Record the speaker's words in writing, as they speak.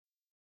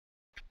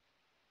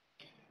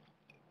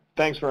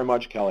Thanks very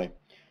much, Kelly.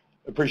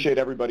 Appreciate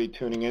everybody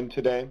tuning in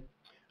today.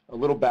 A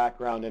little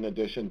background in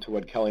addition to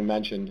what Kelly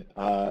mentioned.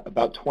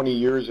 About 20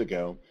 years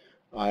ago,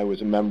 I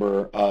was a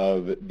member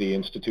of the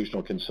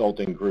institutional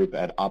consulting group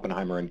at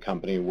Oppenheimer &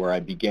 Company, where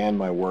I began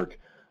my work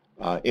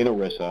in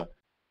ERISA,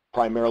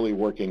 primarily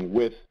working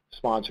with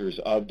sponsors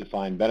of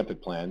defined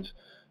benefit plans.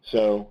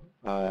 So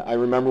I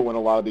remember when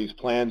a lot of these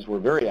plans were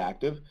very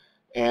active,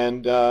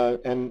 and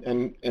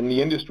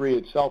the industry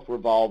itself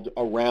revolved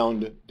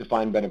around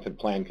defined benefit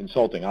plan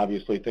consulting.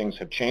 Obviously, things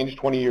have changed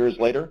 20 years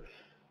later,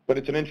 but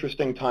it's an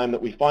interesting time that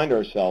we find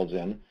ourselves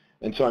in,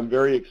 and so I'm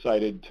very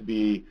excited to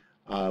be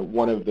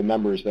one of the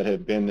members that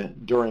have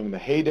been during the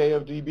heyday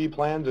of DB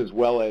plans, as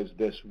well as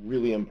this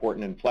really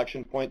important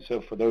inflection point. So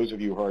for those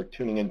of you who are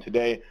tuning in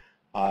today,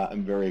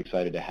 I'm very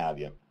excited to have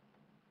you.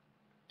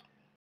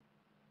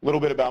 A little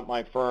bit about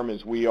my firm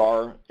is we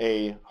are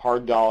a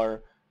hard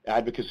dollar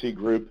advocacy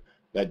group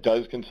that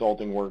does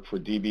consulting work for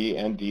DB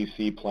and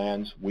DC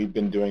plans. We've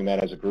been doing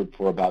that as a group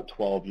for about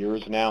 12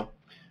 years now.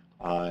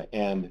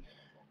 And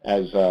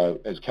as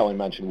Kelly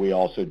mentioned, we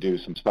also do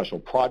some special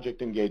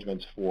project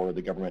engagements for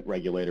the government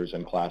regulators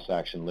and class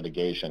action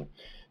litigation.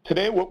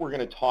 Today, what we're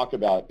going to talk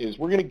about is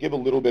we're going to give a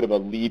little bit of a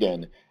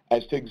lead-in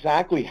as to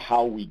exactly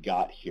how we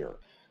got here.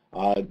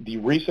 The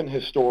recent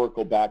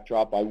historical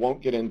backdrop, I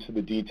won't get into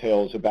the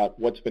details about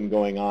what's been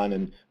going on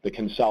in the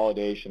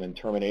consolidation and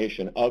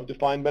termination of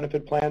defined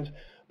benefit plans,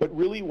 but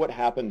really what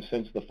happened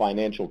since the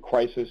financial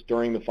crisis,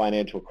 during the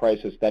financial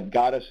crisis, that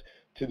got us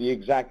to the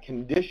exact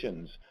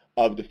conditions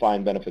of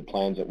defined benefit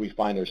plans that we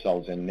find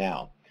ourselves in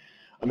now.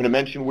 I'm going to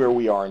mention where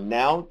we are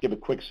now, give a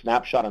quick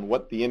snapshot on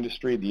what the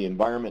industry, the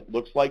environment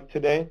looks like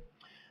today,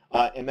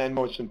 and then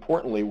most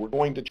importantly, we're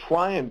going to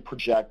try and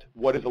project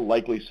what is a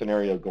likely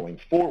scenario going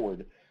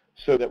forward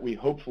so that we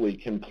hopefully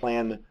can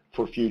plan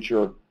for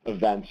future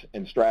events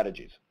and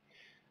strategies.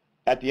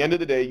 At the end of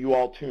the day, you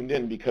all tuned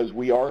in because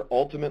we are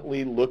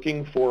ultimately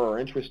looking for or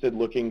interested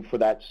looking for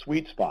that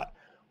sweet spot.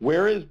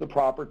 Where is the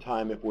proper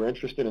time if we're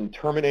interested in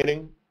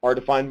terminating our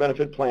defined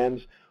benefit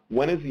plans?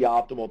 When is the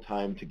optimal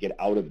time to get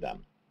out of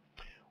them?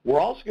 We're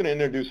also going to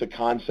introduce a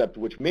concept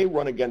which may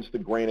run against the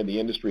grain of the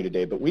industry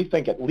today, but we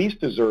think at least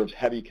deserves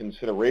heavy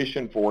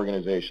consideration for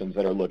organizations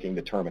that are looking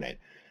to terminate.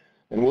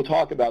 And we'll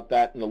talk about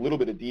that in a little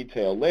bit of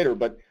detail later,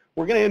 but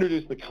we're going to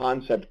introduce the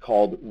concept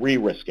called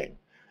re-risking.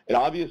 It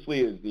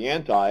obviously is the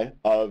anti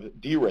of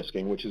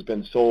de-risking, which has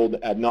been sold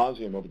ad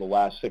nauseum over the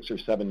last 6 or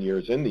 7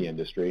 years in the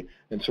industry,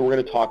 and so we're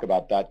going to talk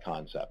about that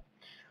concept.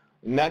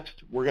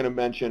 Next, we're going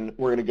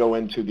to go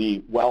into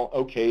the, well,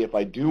 okay, if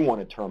I do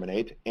want to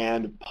terminate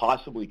and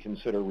possibly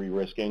consider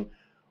re-risking,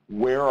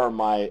 where are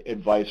my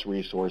advice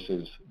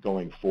resources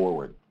going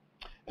forward?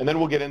 And then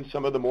we'll get in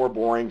some of the more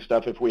boring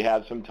stuff if we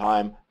have some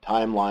time,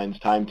 timelines,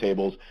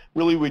 timetables.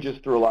 Really, we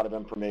just threw a lot of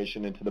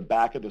information into the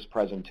back of this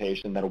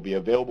presentation that will be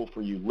available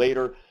for you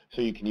later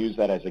so you can use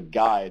that as a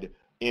guide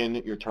in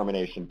your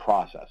termination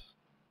process.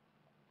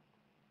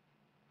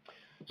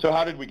 So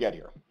how did we get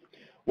here?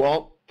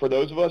 Well, for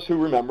those of us who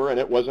remember, and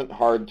it wasn't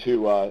hard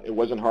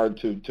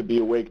to be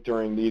awake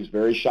during these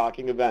very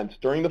shocking events,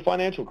 during the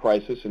financial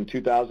crisis in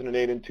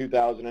 2008 and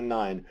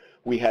 2009,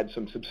 we had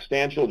some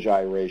substantial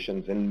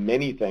gyrations in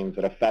many things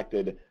that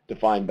affected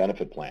defined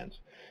benefit plans.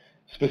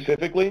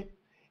 Specifically,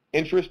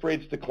 interest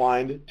rates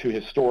declined to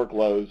historic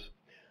lows.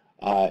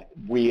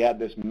 We had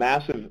this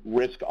massive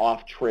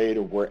risk-off trade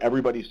of where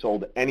everybody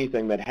sold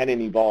anything that had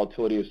any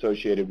volatility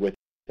associated with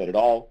it at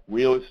all.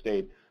 Real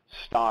estate,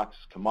 stocks,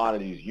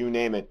 commodities, you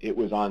name it, it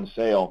was on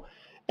sale.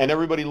 And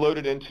everybody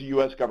loaded into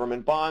U.S.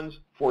 government bonds,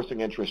 forcing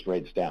interest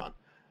rates down.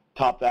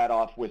 Top that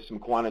off with some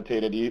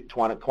quantitative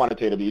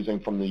easing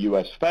from the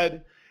U.S.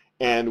 Fed,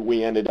 and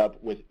we ended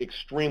up with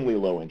extremely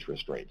low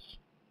interest rates.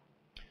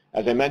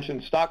 As I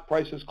mentioned, stock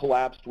prices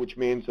collapsed, which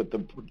means that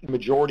the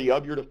majority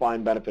of your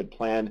defined benefit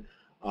plan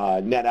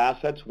net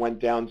assets went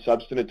down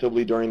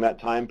substantively during that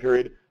time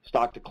period.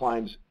 Stock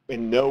declines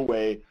in no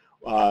way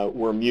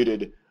were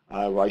muted,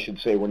 or I should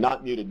say were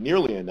not muted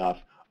nearly enough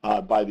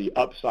by the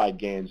upside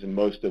gains in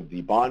most of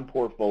the bond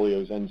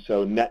portfolios, and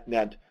so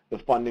net-net, the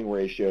funding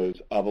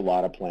ratios of a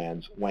lot of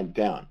plans went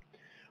down.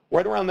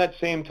 Right around that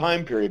same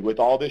time period, with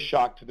all this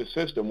shock to the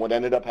system, what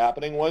ended up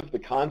happening was the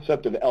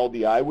concept of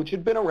LDI, which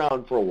had been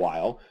around for a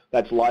while,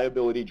 that's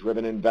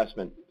liability-driven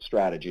investment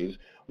strategies,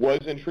 was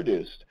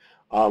introduced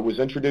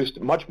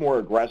much more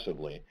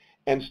aggressively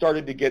and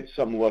started to get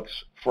some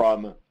looks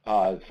from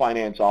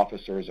finance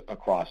officers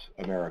across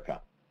America.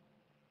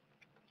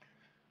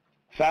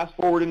 Fast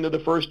forward into the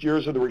first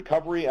years of the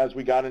recovery as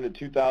we got into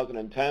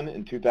 2010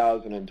 and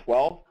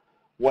 2012.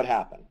 What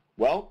happened?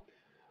 Well,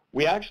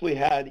 we actually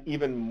had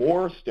even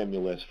more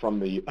stimulus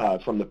from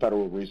the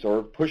Federal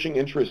Reserve, pushing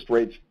interest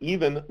rates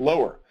even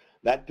lower.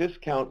 That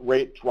discount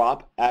rate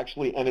drop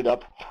actually ended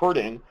up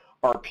hurting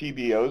our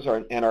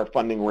PBOs and our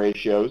funding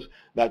ratios.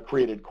 That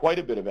created quite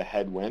a bit of a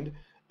headwind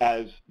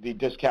as the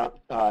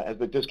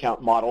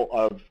discount model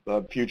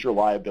of future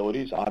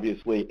liabilities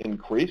obviously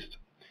increased.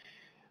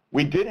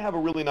 We did have a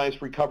really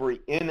nice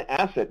recovery in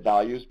asset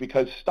values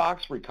because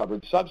stocks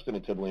recovered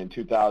substantively in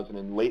 2000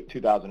 and late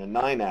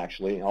 2009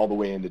 actually, all the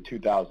way into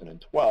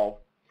 2012.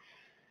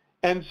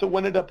 And so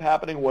what ended up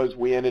happening was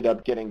we ended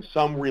up getting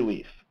some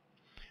relief.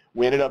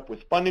 We ended up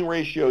with funding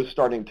ratios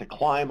starting to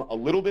climb a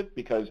little bit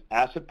because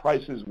asset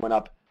prices went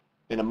up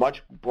in a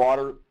much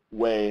broader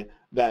way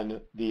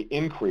than the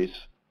increase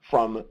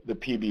from the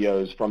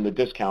PBOs, from the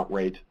discount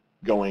rate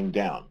going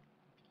down.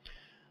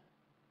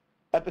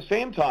 At the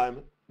same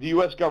time, the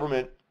U.S.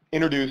 government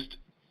introduced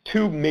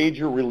two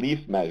major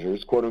relief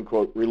measures,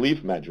 quote-unquote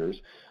relief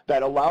measures,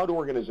 that allowed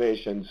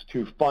organizations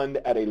to fund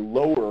at a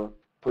lower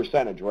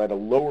percentage or at a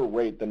lower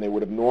rate than they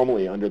would have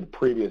normally under the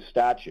previous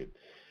statute.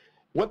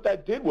 What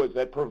that did was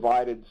that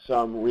provided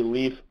some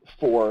relief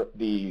for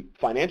the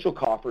financial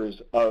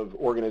coffers of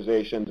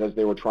organizations as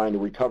they were trying to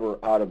recover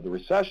out of the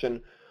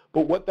recession,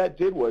 but what that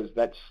did was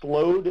that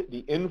slowed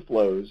the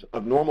inflows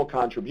of normal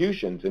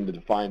contributions into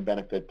defined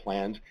benefit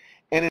plans,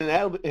 and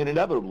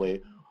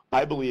inevitably,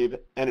 I believe,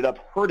 ended up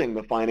hurting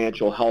the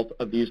financial health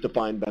of these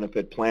defined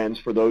benefit plans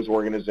for those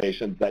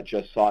organizations that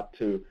just sought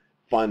to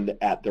fund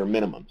at their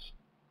minimums.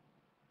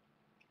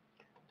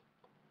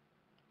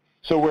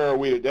 So where are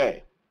we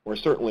today? Or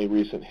certainly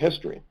recent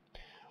history?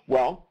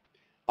 Well,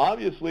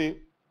 obviously,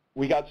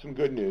 we got some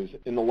good news.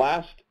 In the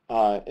last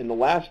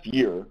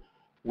year,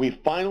 we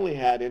finally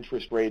had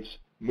interest rates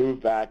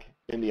move back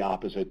in the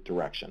opposite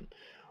direction.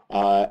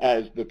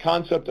 As the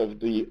concept of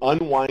the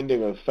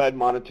unwinding of Fed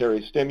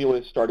monetary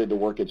stimulus started to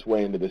work its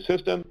way into the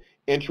system,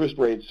 interest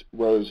rates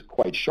rose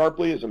quite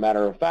sharply. As a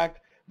matter of fact,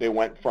 they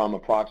went from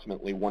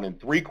approximately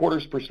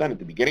 1.75% at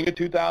the beginning of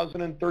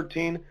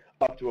 2013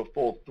 up to a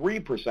full 3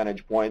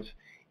 percentage points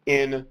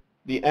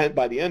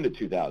by the end of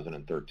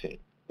 2013.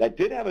 That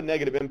did have a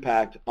negative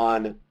impact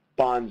on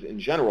bonds in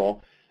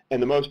general,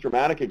 and the most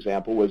dramatic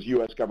example was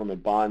U.S.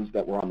 government bonds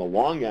that were on the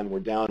long end were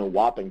down a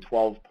whopping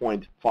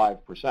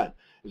 12.5%.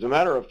 As a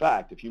matter of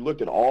fact, if you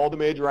looked at all the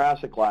major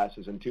asset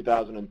classes in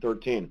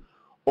 2013,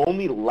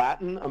 only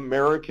Latin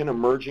American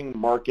emerging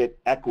market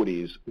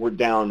equities were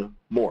down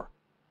more.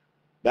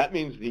 That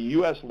means the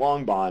U.S.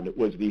 long bond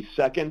was the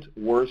second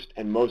worst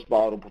and most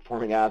volatile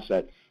performing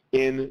asset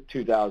in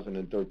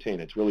 2013.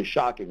 It's really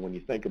shocking when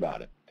you think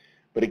about it.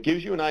 But it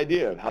gives you an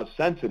idea of how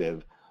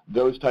sensitive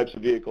those types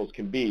of vehicles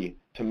can be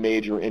to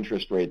major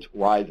interest rates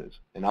rises.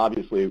 And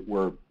obviously,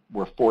 we're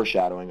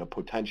foreshadowing a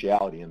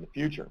potentiality in the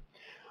future.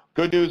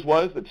 Good news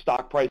was that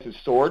stock prices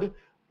soared,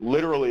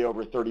 literally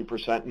over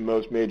 30% in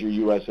most major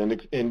U.S.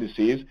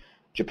 indices.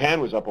 Japan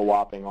was up a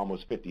whopping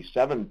almost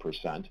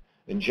 57%.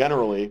 And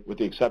generally, with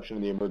the exception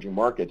of the emerging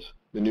markets,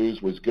 the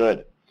news was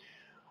good.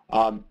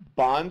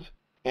 Bonds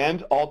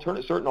and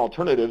certain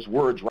alternatives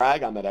were a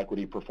drag on that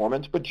equity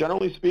performance, but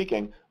generally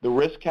speaking, the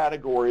risk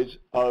categories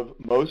of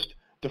most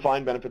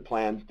defined benefit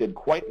plans did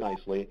quite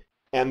nicely,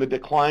 and the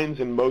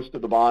declines in most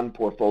of the bond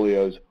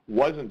portfolios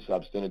wasn't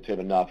substantive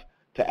enough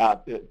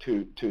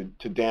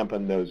to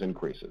dampen those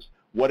increases.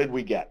 What did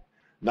we get?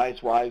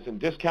 Nice rise in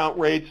discount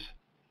rates,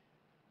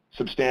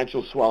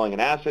 substantial swelling in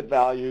asset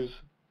values,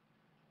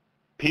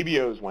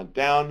 PBOs went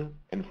down,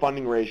 and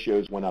funding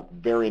ratios went up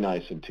very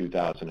nice in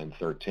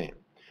 2013.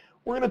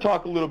 We're going to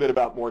talk a little bit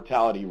about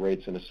mortality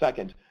rates in a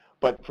second,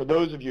 but for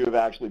those of you who have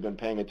actually been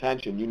paying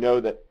attention, you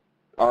know that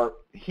our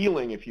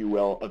healing, if you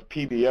will, of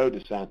PBO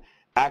descent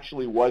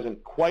actually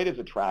wasn't quite as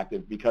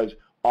attractive because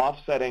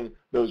offsetting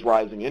those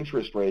rising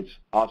interest rates,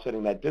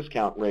 offsetting that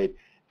discount rate,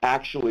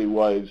 actually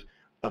was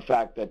a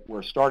fact that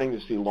we're starting to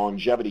see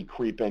longevity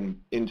creeping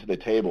into the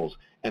tables,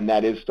 and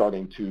that is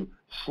starting to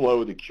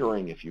slow the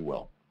curing, if you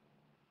will.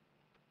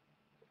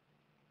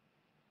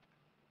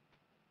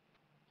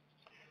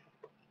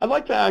 I'd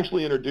like to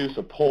actually introduce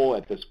a poll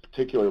at this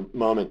particular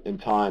moment in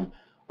time.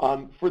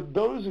 For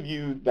those of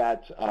you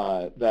that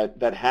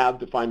have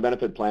defined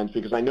benefit plans,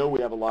 because I know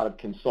we have a lot of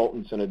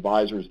consultants and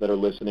advisors that are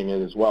listening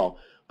in as well,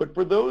 but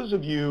for those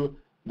of you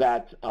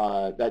that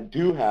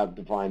do have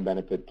defined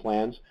benefit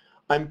plans,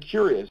 I'm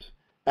curious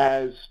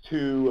as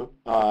to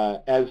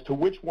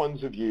which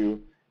ones of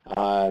you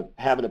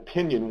have an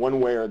opinion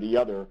one way or the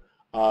other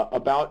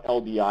about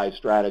LDI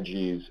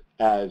strategies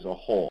as a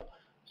whole.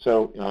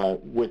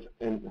 So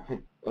within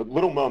a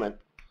little moment,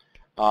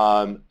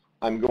 I'm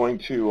going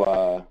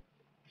to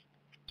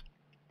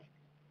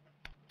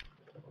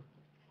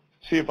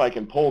see if I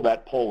can pull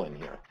that poll in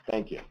here.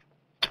 Thank you.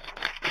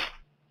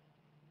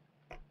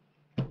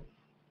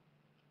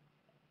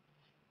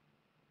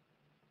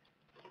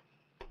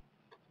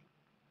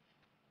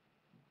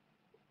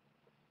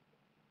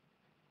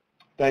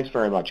 Thanks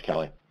very much,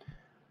 Kelly.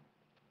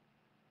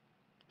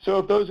 So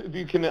if those of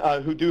you can,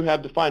 who do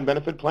have defined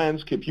benefit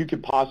plans, if you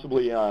could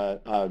possibly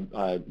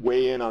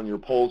weigh in on your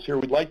polls here,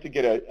 we'd like to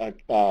get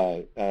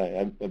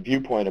a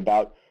viewpoint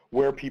about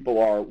where people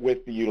are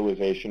with the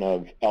utilization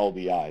of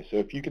LDI. So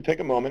if you could take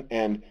a moment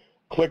and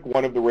click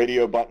one of the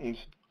radio buttons,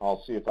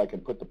 I'll see if I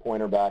can put the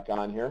pointer back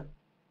on here.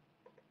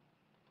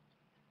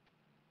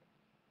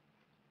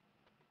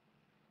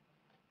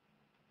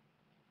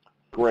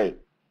 Great.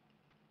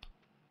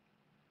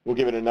 We'll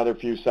give it another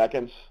few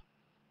seconds.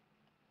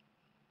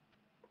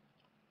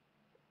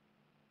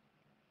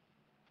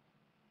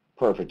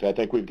 Perfect. I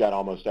think we've got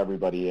almost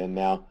everybody in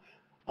now.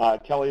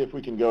 Kelly, if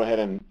we can go ahead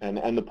and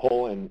end the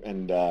poll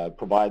and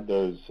provide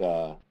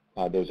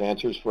those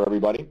answers for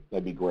everybody,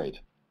 that'd be great.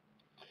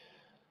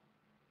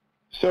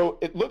 So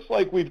it looks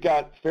like we've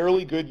got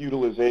fairly good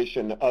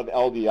utilization of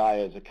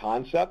LDI as a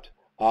concept.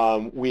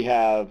 We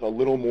have a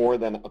little more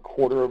than a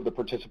quarter of the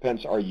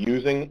participants are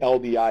using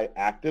LDI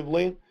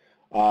actively.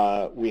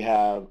 We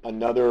have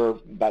another,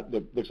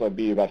 looks like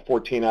be about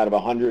 14 out of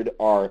 100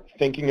 are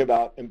thinking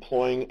about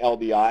employing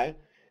LDI,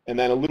 and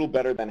then a little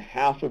better than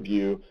half of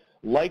you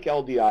like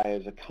LDI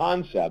as a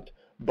concept,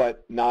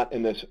 but not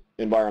in this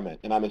environment.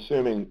 And I'm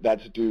assuming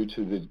that's due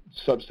to the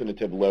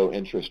substantive low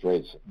interest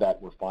rates that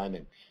we're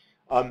finding.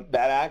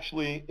 That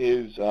actually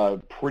is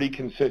a pretty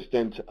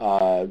consistent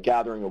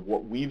gathering of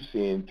what we've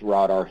seen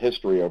throughout our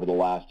history over the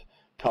last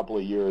couple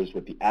of years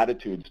with the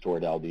attitudes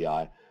toward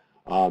LDI.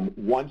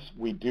 Once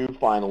we do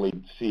finally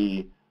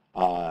see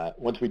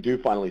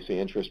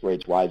interest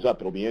rates rise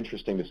up, it'll be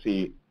interesting to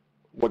see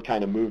what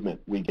kind of movement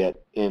we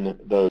get in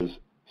those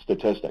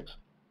statistics.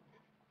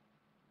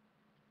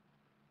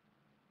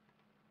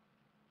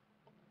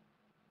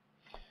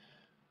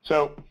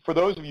 So for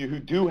those of you who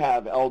do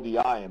have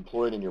LDI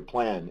employed in your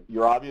plan,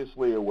 you're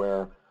obviously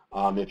aware,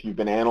 if you've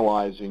been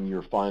analyzing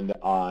your fund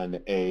on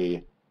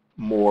a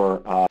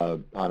more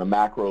on a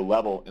macro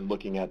level and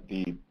looking at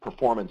the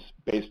performance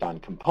based on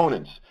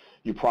components,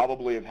 you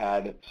probably have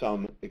had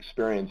some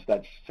experience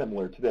that's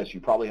similar to this. You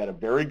probably had a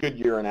very good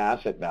year in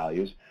asset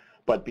values,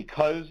 but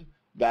because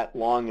that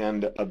long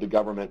end of the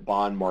government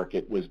bond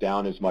market was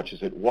down as much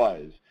as it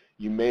was,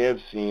 you may have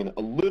seen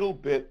a little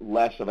bit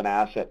less of an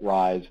asset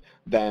rise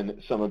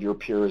than some of your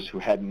peers who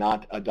had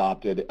not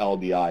adopted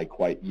LDI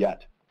quite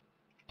yet.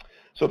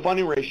 So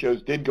funding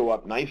ratios did go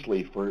up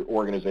nicely for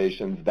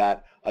organizations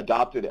that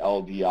adopted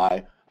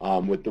LDI,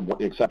 with the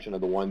exception of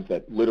the ones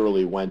that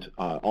literally went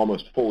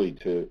almost fully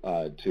to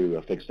a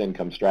fixed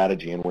income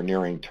strategy and were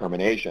nearing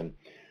termination.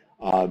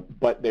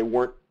 But they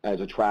weren't as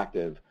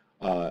attractive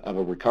of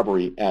a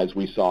recovery as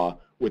we saw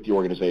with the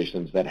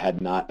organizations that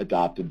had not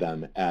adopted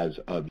them as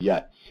of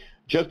yet.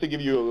 Just to give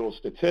you a little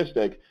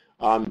statistic,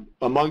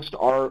 amongst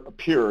our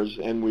peers,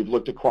 and we've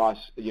looked across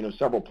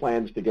several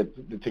plans to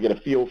get a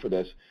feel for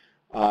this,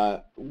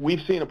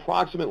 we've seen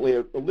approximately,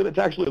 it's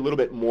actually a little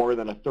bit more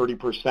than a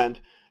 30%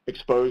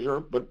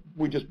 exposure, but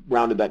we just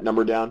rounded that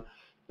number down.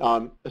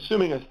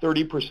 Assuming a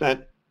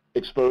 30%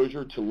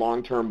 exposure to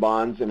long-term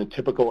bonds in a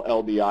typical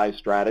LDI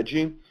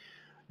strategy,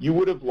 you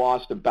would have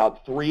lost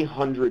about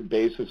 300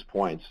 basis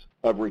points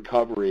of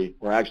recovery,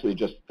 or actually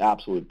just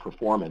absolute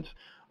performance,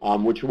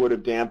 which would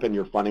have dampened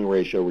your funding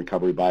ratio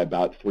recovery by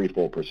about 3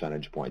 full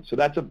percentage points. So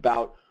that's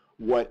about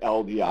what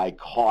LDI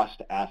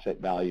cost asset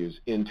values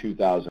in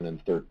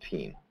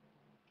 2013.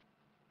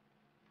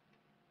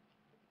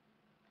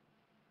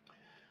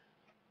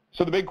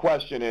 So the big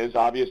question is,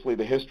 obviously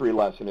the history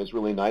lesson is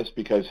really nice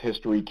because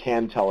history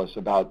can tell us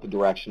about the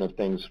direction of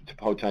things to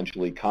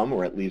potentially come,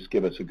 or at least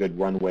give us a good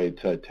runway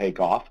to take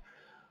off.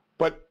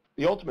 But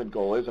the ultimate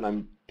goal is, and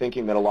I'm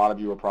thinking that a lot of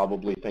you are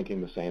probably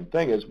thinking the same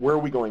thing, is where are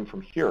we going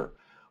from here?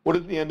 What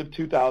does the end of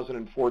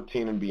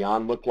 2014 and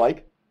beyond look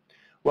like?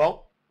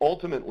 Well,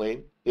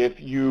 ultimately,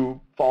 if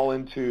you fall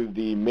into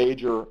the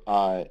major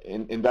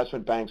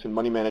investment banks and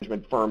money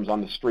management firms on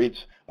the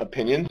streets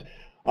opinions,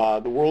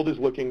 the world is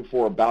looking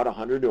for about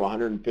 100 to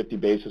 150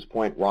 basis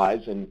point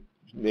rise in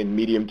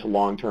medium to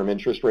long-term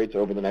interest rates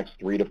over the next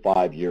 3 to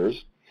 5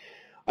 years.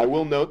 I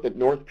will note that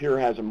North Pier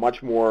has a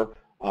much more,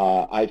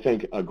 I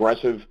think,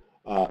 aggressive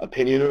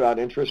opinion about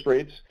interest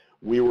rates.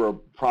 We were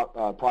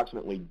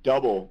approximately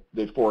double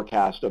the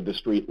forecast of the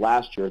street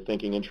last year,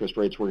 thinking interest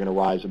rates were going to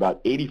rise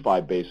about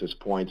 85 basis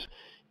points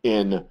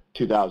in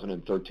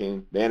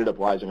 2013. They ended up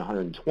rising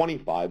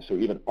 125, so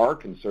even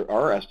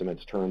our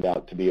estimates turned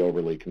out to be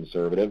overly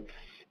conservative.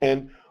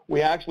 And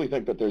we actually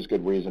think that there's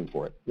good reason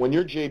for it. When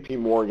you're JP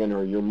Morgan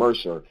or you're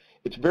Mercer,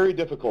 it's very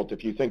difficult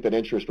if you think that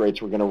interest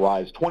rates were going to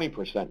rise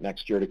 20%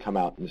 next year to come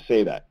out and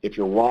say that. If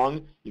you're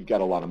wrong, you've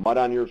got a lot of mud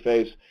on your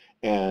face,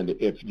 and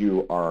if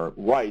you are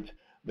right,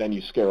 then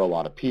you scare a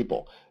lot of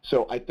people.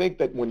 So I think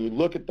that when you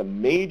look at the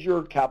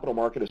major capital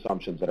market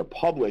assumptions that are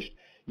published,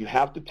 you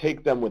have to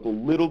take them with a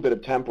little bit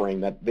of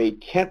tempering, that they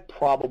can't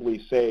probably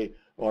say,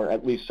 or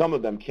at least some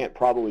of them can't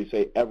probably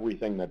say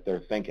everything that they're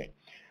thinking.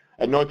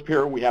 At North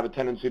Pier, we have a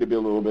tendency to be a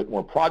little bit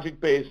more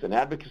project-based and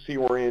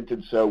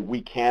advocacy-oriented, so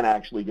we can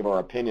actually give our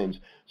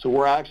opinions. So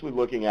we're actually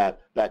looking at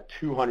that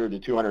 200 to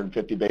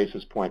 250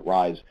 basis point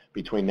rise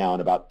between now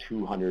and about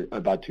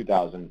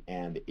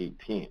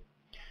 2018.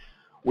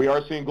 We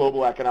are seeing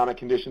global economic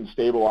conditions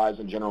stabilize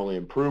and generally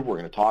improve. We're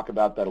going to talk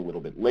about that a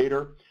little bit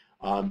later.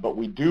 But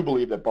we do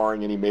believe that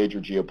barring any major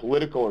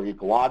geopolitical or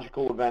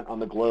ecological event on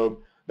the globe,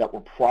 that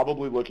we're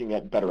probably looking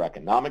at better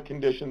economic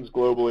conditions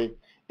globally.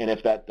 And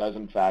if that does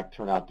in fact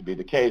turn out to be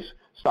the case,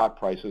 stock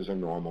prices are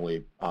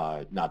normally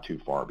not too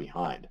far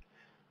behind.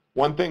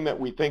 One thing that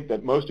we think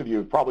that most of you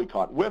have probably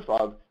caught whiff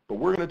of, but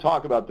we're going to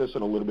talk about this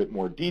in a little bit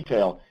more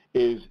detail,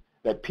 is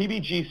that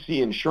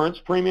PBGC insurance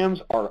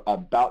premiums are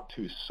about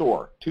to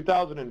soar.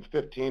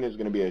 2015 is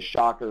going to be a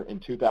shocker,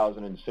 and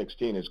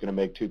 2016 is going to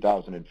make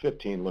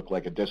 2015 look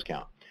like a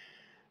discount.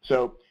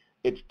 So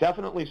it's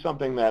definitely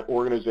something that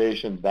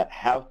organizations that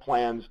have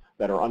plans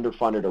that are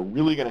underfunded are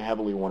really going to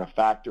heavily want to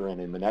factor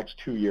in the next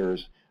 2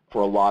 years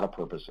for a lot of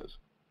purposes.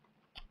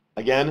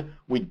 Again,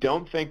 we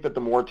don't think that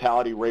the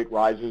mortality rate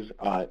rises.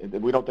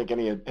 We don't think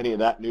any of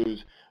that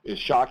news is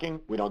shocking.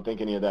 We don't think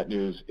any of that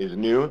news is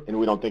new, and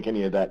we don't think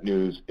any of that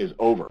news is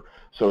over.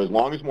 So as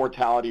long as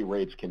mortality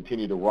rates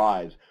continue to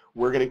rise,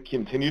 we're going to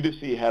continue to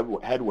see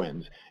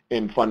headwinds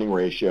in funding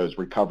ratios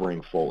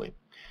recovering fully.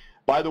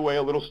 By the way,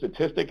 a little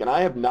statistic, and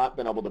I have not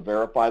been able to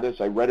verify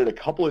this. I read it a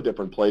couple of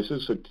different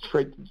places, so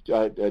treat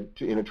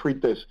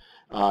this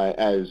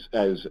as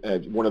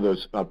one of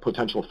those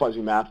potential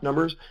fuzzy math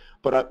numbers.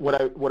 But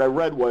what I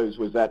read was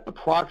that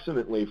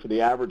approximately for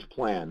the average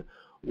plan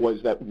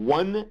was that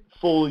 1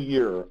 full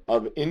year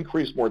of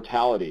increased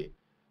mortality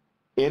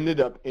ended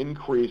up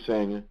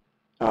increasing,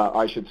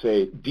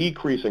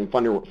 decreasing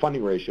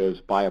funding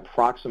ratios by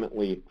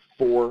approximately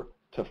 4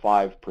 to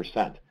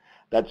 5%.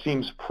 That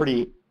seems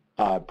pretty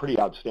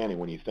outstanding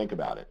when you think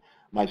about it.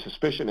 My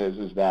suspicion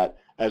is that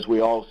as we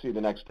all see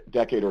the next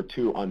decade or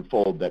two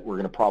unfold, that we're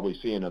going to probably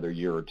see another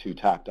year or two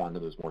tacked onto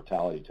those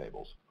mortality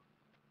tables.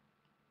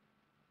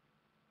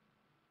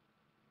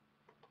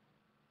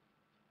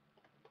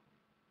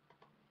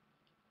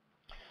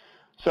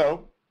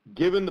 So,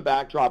 given the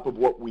backdrop of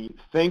what we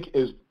think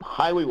is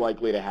highly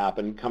likely to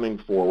happen coming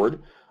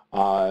forward,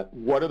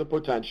 what are the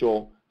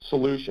potential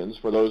solutions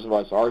for those of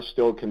us who are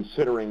still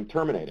considering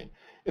terminating?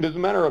 And as a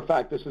matter of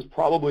fact, this is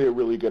probably a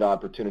really good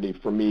opportunity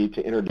for me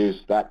to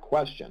introduce that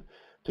question,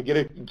 to get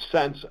a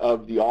sense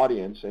of the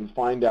audience and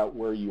find out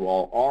where you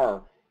all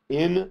are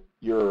in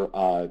your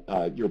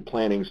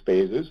planning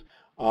phases.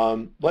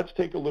 Let's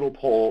take a little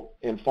poll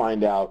and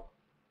find out,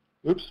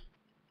 oops,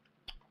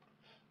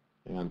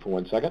 hang on for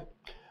 1 second.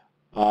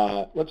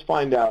 Let's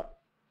find out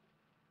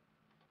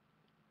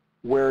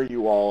where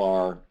you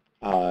all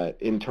are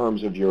in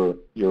terms of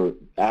your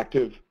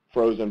active,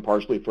 frozen,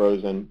 partially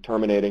frozen,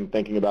 terminating,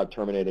 thinking about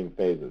terminating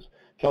phases.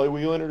 Kelly, will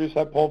you introduce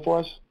that poll for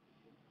us?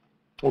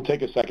 We'll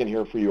take a second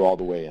here for you all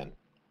to weigh in.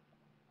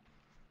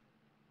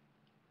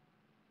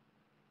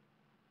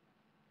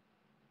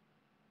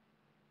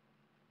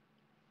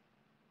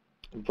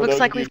 Looks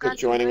like we've got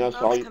joining us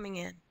coming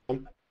in.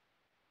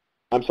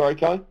 I'm sorry,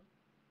 Kelly?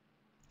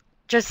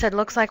 Just said,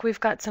 looks like we've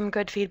got some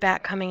good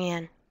feedback coming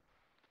in.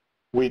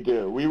 We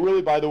do. We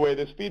really, by the way,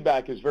 this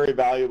feedback is very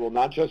valuable,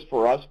 not just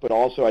for us, but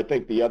also I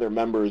think the other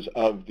members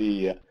of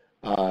the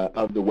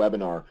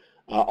webinar.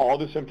 All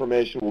this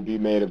information will be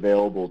made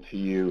available to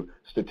you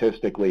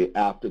statistically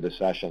after the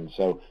session.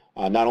 So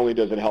not only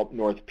does it help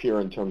North Pier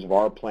in terms of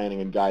our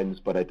planning and guidance,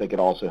 but I think it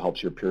also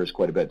helps your peers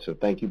quite a bit. So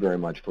thank you very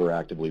much for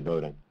actively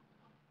voting.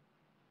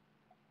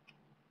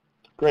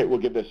 Great. We'll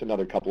give this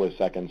another couple of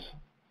seconds,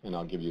 and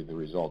I'll give you the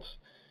results.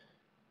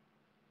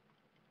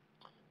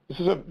 This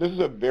is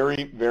a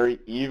very, very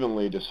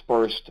evenly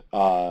dispersed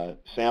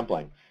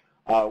sampling.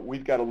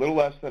 We've got a little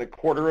less than a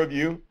quarter of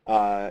you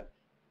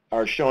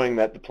are showing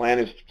that the plan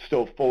is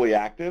still fully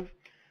active.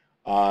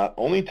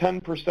 Only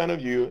 10%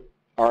 of you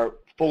are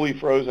fully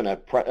frozen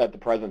at the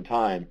present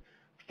time.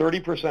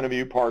 30% of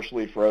you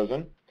partially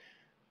frozen.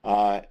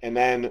 And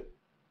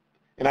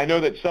I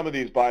know that some of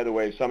these, by the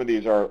way, some of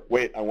these are,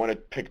 wait, I want to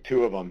pick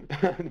 2 of them,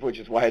 which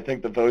is why I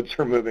think the votes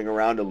are moving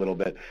around a little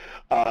bit.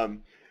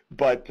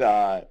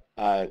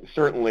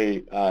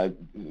 Certainly,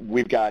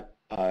 we've got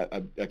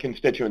a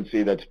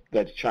constituency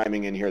that's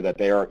chiming in here that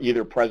they are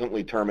either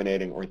presently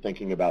terminating or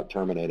thinking about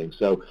terminating.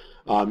 So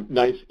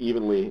nice,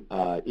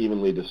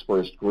 evenly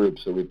dispersed group.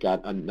 So we've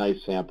got a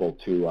nice sample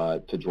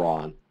to draw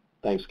on.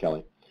 Thanks,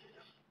 Kelly.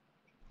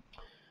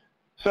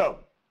 So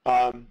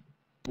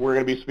we're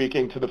going to be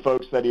speaking to the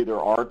folks that either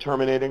are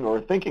terminating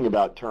or thinking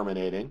about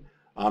terminating.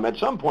 At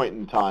some point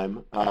in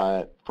time,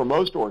 for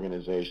most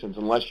organizations,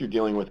 unless you're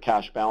dealing with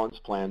cash balance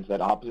plans that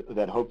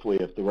hopefully,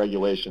 if the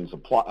regulations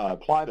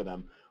apply to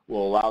them,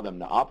 will allow them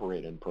to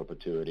operate in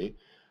perpetuity.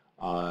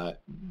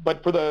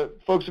 But for the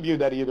folks of you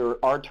that either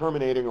are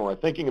terminating or are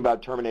thinking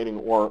about terminating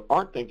or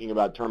aren't thinking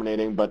about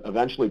terminating, but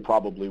eventually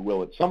probably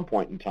will at some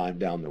point in time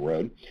down the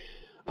road,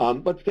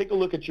 let's take a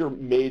look at your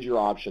major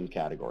option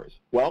categories.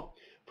 Well,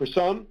 for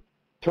some,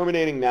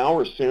 terminating now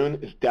or soon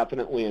is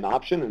definitely an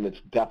option, and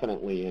it's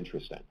definitely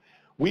interesting.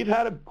 We've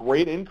had a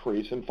great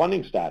increase in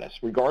funding status,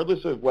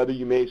 regardless of whether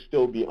you may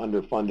still be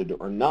underfunded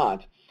or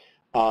not.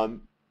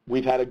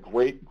 We've had a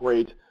great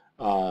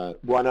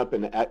run up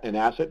in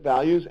asset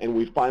values, and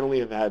we finally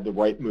have had the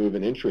right move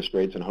in interest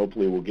rates, and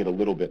hopefully we'll get a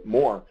little bit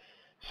more.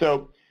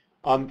 So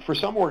for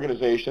some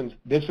organizations,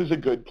 this is a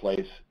good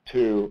place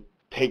to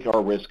take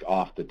our risk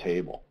off the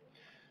table.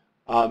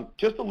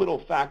 Just a little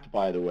fact,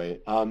 by the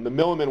way, the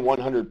Milliman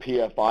 100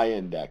 PFI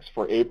index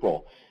for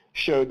April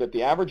showed that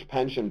the average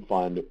pension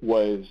fund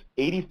was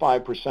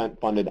 85%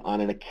 funded on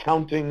an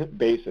accounting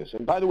basis.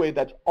 And by the way,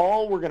 that's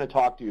all we're going to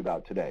talk to you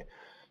about today.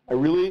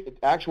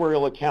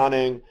 Actuarial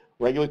accounting,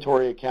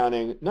 regulatory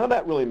accounting, none of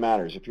that really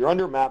matters. If you're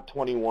under MAP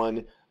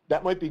 21,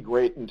 that might be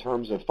great in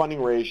terms of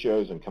funding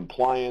ratios and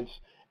compliance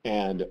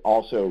and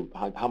also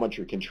how much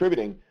you're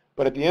contributing.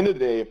 But at the end of the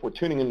day, if we're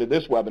tuning into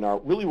this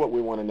webinar, really what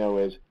we want to know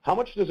is how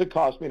much does it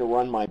cost me to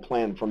run my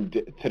plan from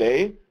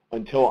today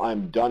until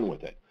I'm done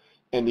with it?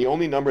 And the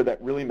only number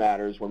that really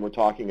matters when we're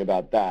talking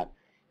about that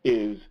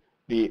is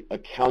the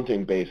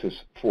accounting basis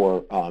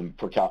for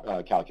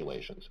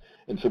calculations.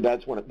 And so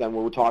that's when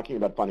we're talking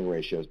about funding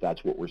ratios,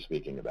 that's what we're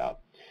speaking about.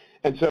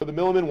 And so the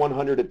Milliman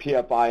 100 at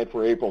PFI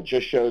for April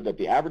just showed that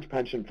the average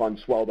pension fund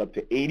swelled up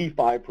to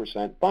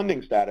 85%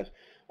 funding status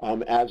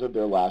as of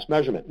their last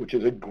measurement, which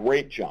is a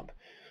great jump.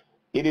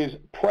 It is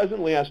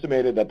presently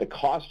estimated that the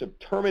cost of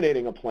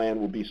terminating a plan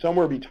will be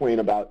somewhere between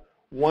about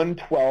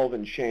 112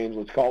 and change,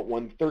 let's call it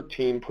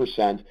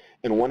 113%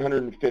 and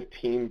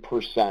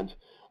 115%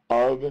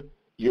 of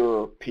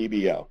your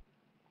PBO.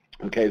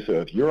 Okay,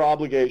 so if your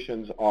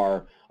obligations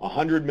are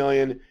 100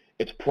 million,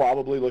 it's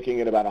probably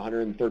looking at about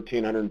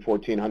 113,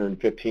 114,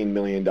 115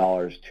 million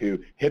dollars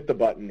to hit the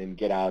button and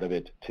get out of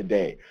it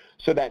today.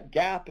 So that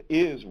gap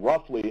is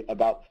roughly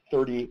about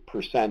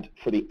 30%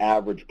 for the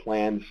average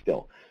plan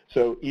still.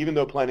 So even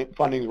though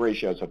funding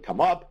ratios have come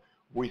up,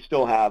 we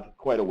still have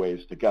quite a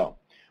ways to go.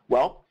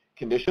 Well,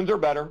 conditions are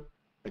better.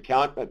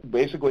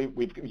 Basically,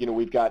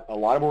 we've got a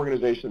lot of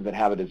organizations that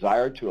have a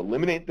desire to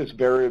eliminate this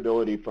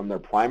variability from their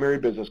primary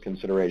business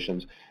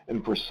considerations,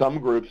 and for some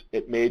groups,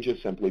 it may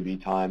just simply be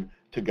time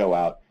to go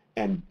out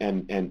and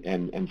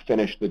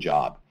finish the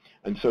job.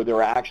 And so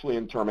they're actually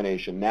in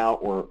termination now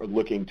or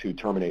looking to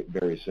terminate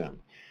very soon.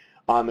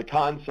 On the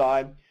con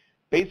side,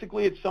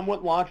 basically it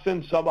somewhat locks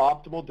in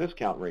suboptimal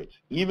discount rates,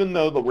 even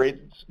though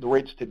the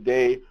rates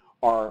today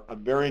are a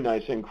very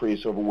nice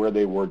increase over where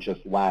they were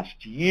just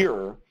last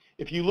year.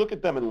 If you look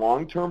at them in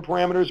long-term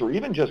parameters, or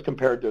even just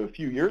compared to a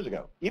few years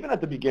ago, even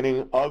at the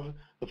beginning of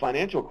the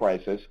financial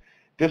crisis,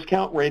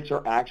 discount rates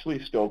are actually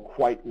still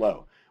quite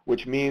low,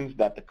 which means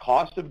that the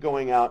cost of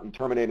going out and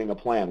terminating a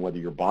plan, whether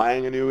you're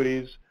buying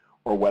annuities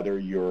or whether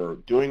you're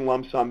doing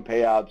lump sum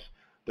payouts,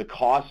 the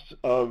cost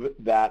of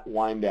that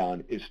wind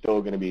down is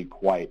still going to be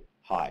quite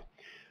high.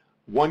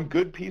 One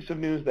good piece of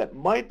news that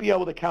might be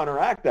able to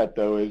counteract that,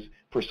 though, is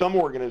for some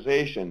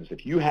organizations,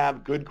 if you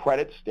have good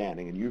credit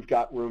standing and you've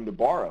got room to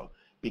borrow,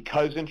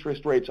 because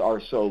interest rates are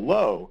so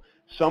low,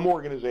 some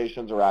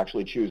organizations are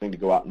actually choosing to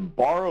go out and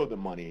borrow the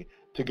money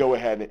to go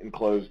ahead and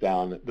close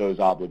down those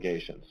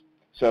obligations.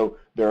 So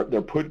there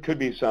could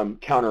be some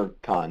counter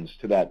cons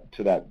to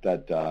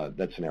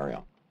that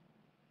scenario.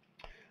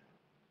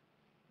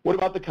 What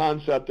about the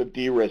concept of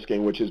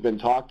de-risking, which has been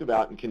talked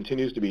about and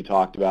continues to be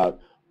talked about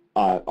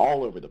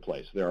all over the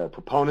place? There are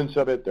proponents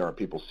of it, there are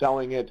people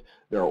selling it,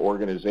 there are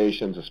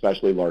organizations,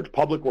 especially large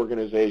public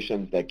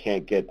organizations, that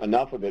can't get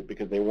enough of it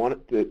because they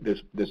want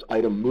this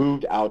item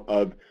moved out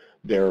of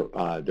their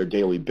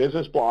daily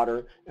business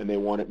blotter, and they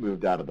want it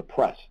moved out of the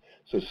press.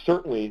 So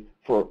certainly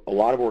for a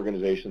lot of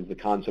organizations, the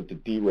concept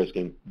of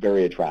de-risking,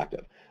 very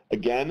attractive.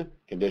 Again,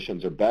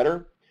 conditions are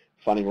better,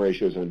 funding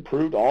ratios have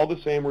improved, all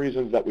the same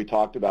reasons that we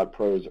talked about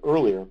pros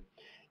earlier,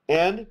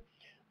 and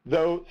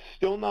though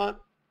still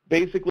not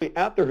basically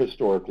at their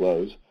historic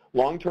lows,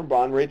 long-term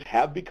bond rates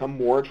have become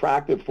more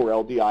attractive for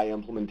LDI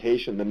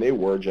implementation than they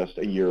were just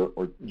a year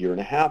or year and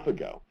a half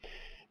ago.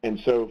 And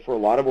so for a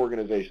lot of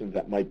organizations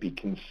that might be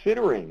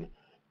considering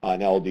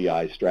an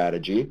LDI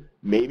strategy,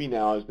 maybe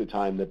now is the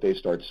time that they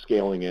start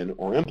scaling in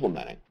or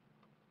implementing.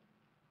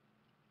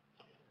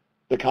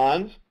 The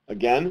cons,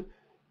 again,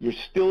 you're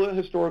still at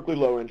historically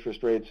low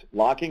interest rates,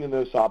 locking in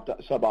those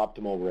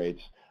suboptimal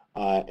rates,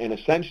 and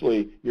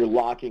essentially you're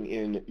locking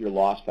in your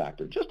loss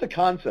factor. Just a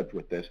concept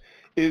with this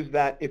is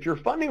that if your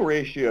funding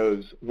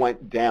ratios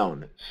went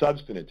down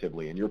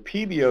substantively and your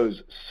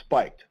PBOs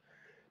spiked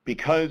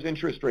because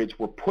interest rates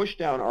were pushed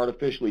down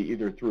artificially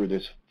either through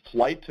this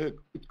flight to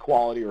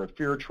quality or a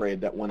fear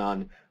trade that went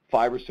on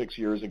 5 or 6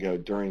 years ago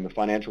during the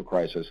financial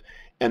crisis,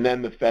 and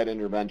then the Fed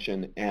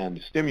intervention and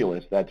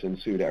stimulus that's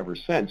ensued ever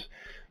since,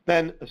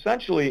 then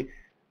essentially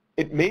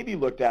it may be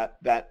looked at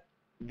that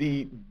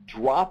the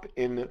drop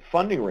in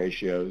funding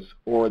ratios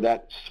or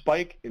that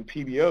spike in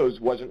PBOs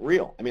wasn't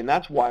real. I mean,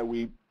 that's why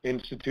we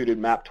instituted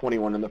MAP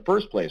 21 in the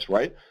first place,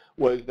 right?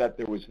 Was that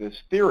there was this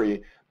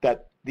theory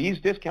that these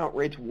discount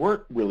rates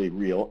weren't really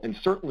real and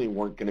certainly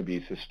weren't going to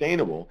be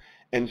sustainable.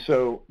 And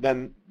so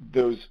then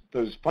those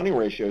funding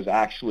ratios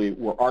actually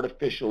were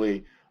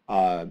artificially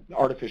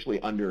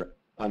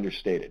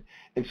understated.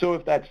 And so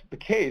if that's the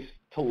case,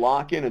 to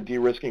lock in a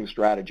de-risking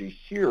strategy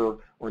here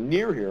or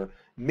near here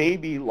may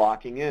be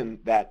locking in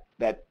that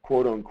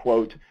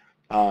quote-unquote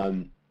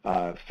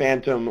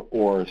phantom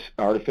or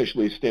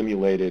artificially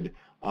stimulated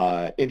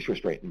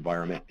interest rate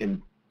environment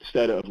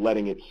instead of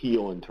letting it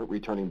heal and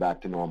returning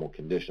back to normal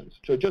conditions.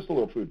 So just a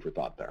little food for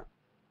thought there.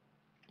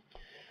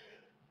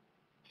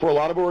 For a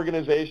lot of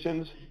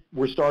organizations,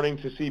 we're starting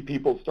to see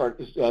people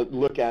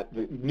look at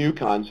the new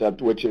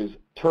concept, which is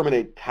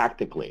terminate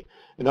tactically.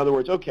 In other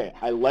words, okay,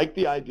 I like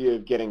the idea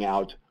of getting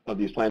out of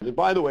these plans. And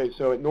by the way,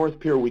 so at North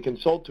Pier, we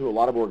consult to a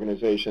lot of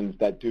organizations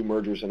that do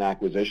mergers and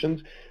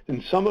acquisitions,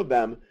 and some of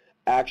them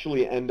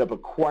actually end up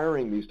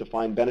acquiring these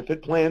defined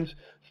benefit plans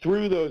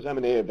through those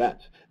M&A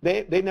events.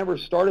 They never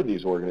started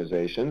these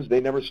organizations. They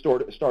never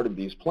started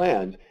these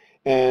plans,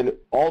 and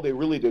all they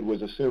really did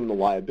was assume the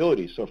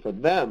liability. So for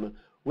them,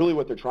 really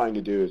what they're trying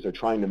to do is they're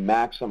trying to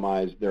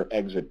maximize their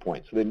exit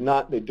point. So they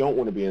don't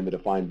want to be in the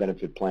defined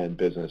benefit plan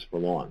business for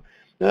long.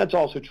 And that's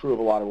also true of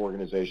a lot of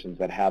organizations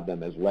that have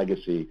them as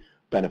legacy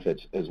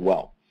benefits as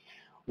well.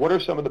 What are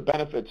some of the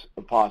benefits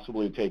of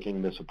possibly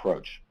taking this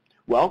approach?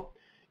 Well,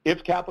 if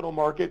the capital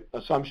market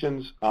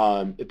assumptions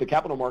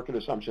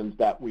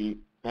that we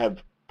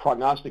have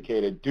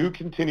prognosticated do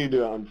continue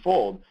to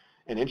unfold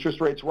and interest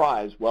rates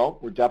rise, well,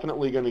 we're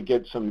definitely going to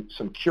get some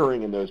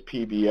curing in those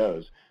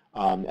PBOs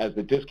as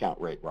the discount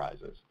rate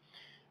rises.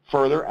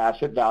 Further,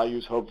 asset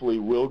values hopefully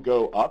will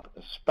go up,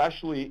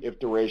 especially if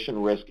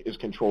duration risk is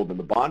controlled in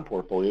the bond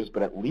portfolios,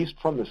 but at least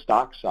from the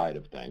stock side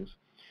of things.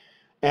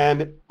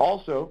 And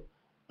also,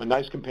 a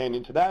nice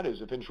companion to that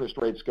is if interest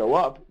rates go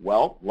up,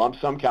 well, lump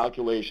sum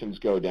calculations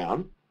go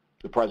down.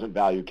 The present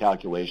value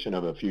calculation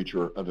of a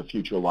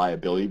future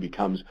liability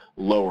becomes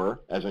lower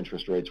as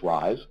interest rates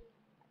rise.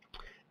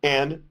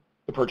 And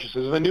the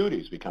purchases of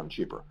annuities become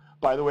cheaper.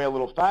 By the way, a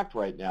little fact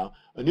right now,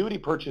 annuity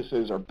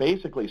purchases are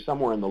basically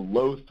somewhere in the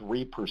low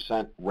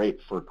 3% rate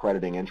for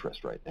crediting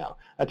interest right now.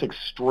 That's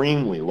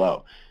extremely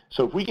low.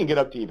 So if we can get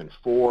up to even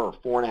 4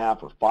 or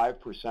 4.5 or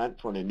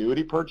 5% for an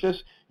annuity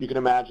purchase, you can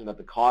imagine that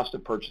the cost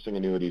of purchasing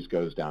annuities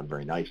goes down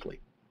very nicely.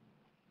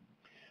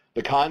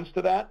 The cons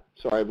to that,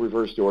 sorry, I've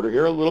reversed the order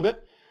here a little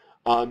bit.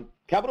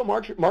 Capital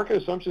market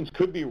assumptions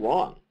could be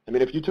wrong. I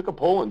mean, if you took a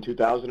poll in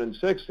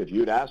 2006, if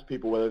you'd asked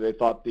people whether they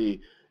thought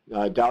the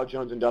Dow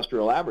Jones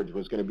Industrial Average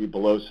was going to be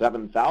below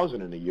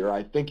 7,000 in a year,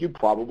 I think you'd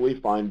probably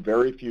find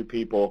very few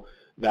people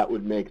that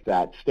would make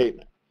that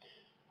statement.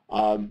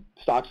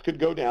 Stocks could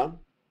go down.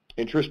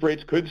 Interest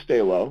rates could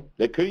stay low.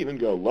 They could even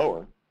go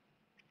lower.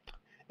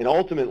 And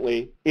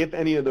ultimately, if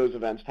any of those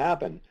events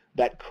happen,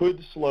 that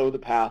could slow the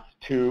path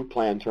to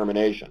plan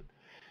termination.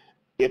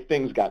 If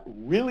things got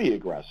really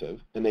aggressive,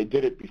 and they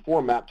did it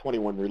before MAP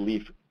 21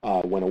 relief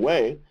went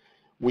away,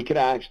 we could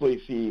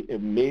actually see a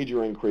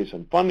major increase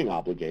in funding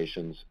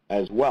obligations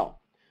as well.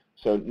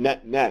 So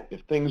net,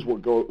 if things were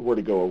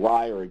to go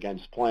awry or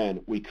against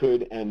plan, we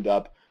could end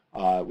up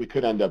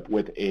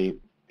with a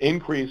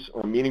increase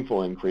or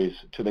meaningful increase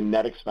to the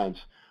net expense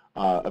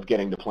of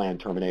getting to plan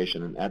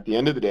termination. And at the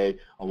end of the day,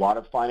 a lot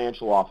of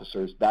financial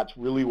officers, that's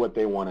really what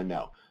they want to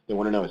know. They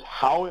want to know is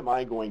how am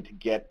I going to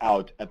get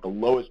out at the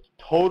lowest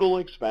total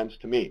expense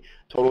to me?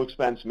 Total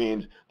expense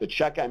means the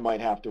check I might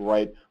have to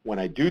write when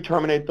I do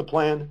terminate the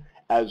plan,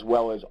 as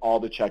well as all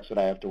the checks that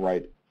I have to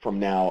write from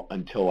now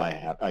until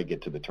I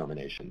get to the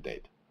termination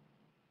date.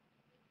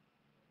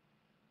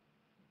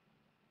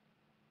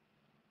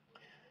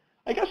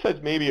 I guess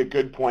that's maybe a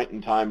good point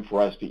in time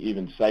for us to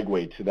even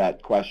segue to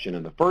that question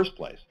in the first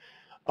place.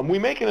 We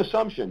make an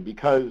assumption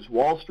because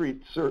Wall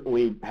Street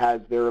certainly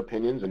has their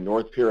opinions and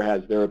North Pier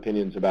has their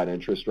opinions about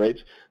interest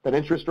rates, that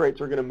interest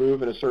rates are going to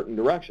move in a certain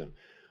direction.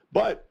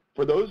 But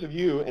for those of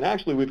you, and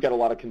actually we've got a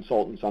lot of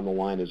consultants on the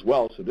line as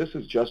well, so this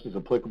is just as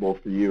applicable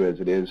for you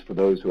as it is for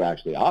those who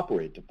actually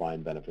operate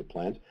defined benefit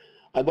plans.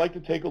 I'd like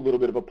to take a little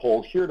bit of a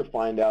poll here to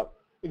find out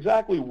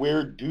exactly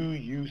where do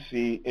you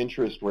see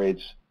interest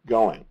rates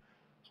going.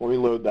 So let me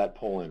load that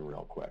poll in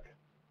real quick.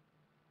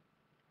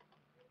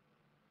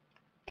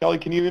 Kelly,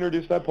 can you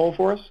introduce that poll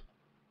for us?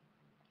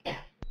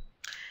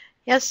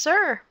 Yes,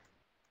 sir.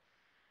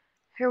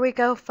 Here we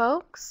go,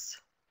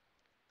 folks.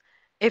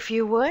 If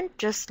you would,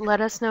 just let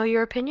us know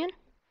your opinion.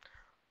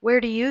 Where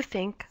do you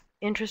think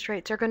interest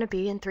rates are going to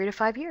be in 3 to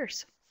 5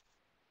 years?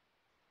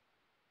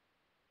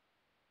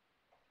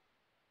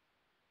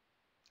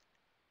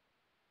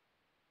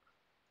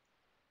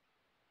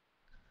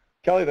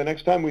 Kelly, the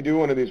next time we do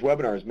one of these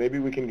webinars, maybe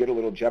we can get a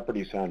little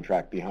Jeopardy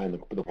soundtrack behind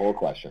the poll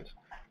questions.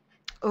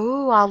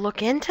 Ooh, I'll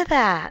look into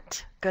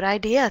that. Good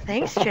idea.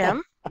 Thanks,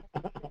 Jim.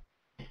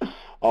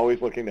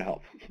 Always looking to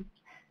help.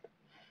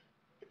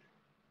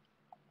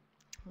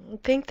 I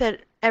think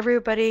that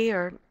everybody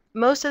or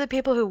most of the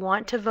people who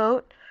want to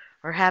vote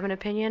or have an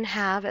opinion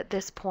have at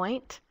this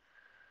point.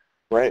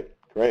 Great.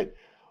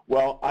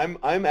 Well,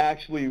 I'm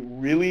actually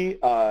really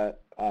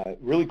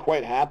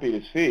quite happy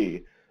to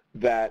see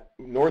that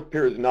North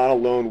Pier is not a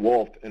lone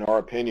wolf in our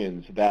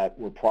opinions, that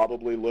we're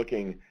probably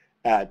looking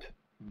at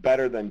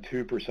better than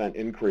 2%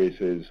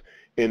 increases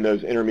in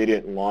those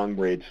intermediate and long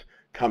rates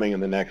coming in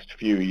the next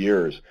few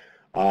years.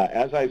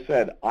 As I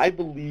said, I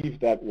believe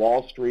that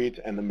Wall Street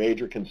and the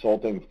major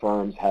consulting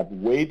firms have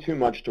way too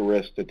much to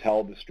risk to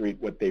tell the street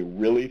what they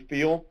really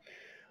feel.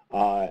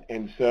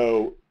 And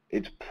so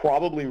it's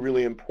probably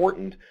really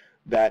important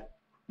that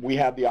we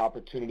have the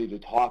opportunity to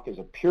talk as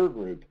a peer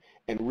group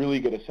and really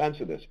get a sense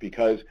of this,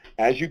 because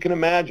as you can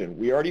imagine,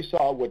 we already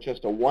saw what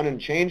just a 1 and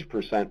change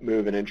 %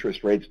 move in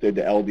interest rates did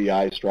to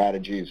LDI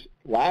strategies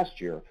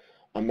last year.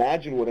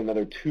 Imagine what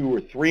another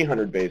 200 or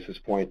 300 basis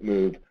point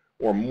move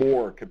or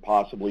more could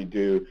possibly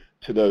do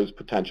to those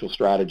potential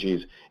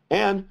strategies,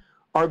 and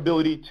our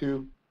ability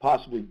to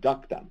possibly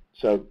duck them.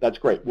 So that's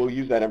great. We'll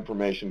use that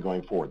information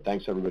going forward.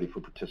 Thanks, everybody, for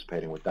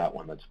participating with that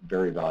one. That's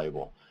very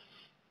valuable.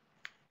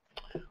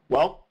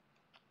 Well,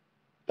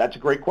 that's a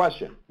great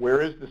question.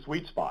 Where is the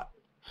sweet spot?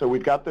 So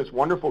we've got this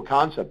wonderful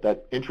concept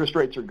that interest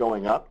rates are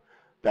going up,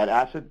 that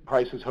asset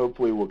prices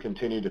hopefully will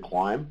continue to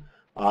climb,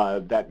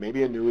 that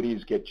maybe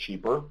annuities get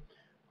cheaper.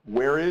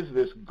 Where is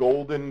this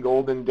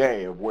golden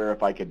day of where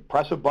if I could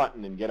press a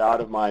button and get out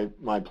of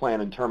my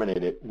plan and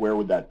terminate it, where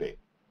would that be?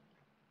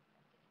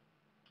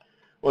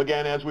 Well,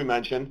 again, as we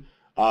mentioned,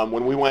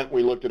 when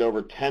we looked at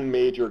over 10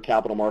 major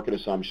capital market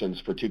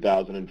assumptions for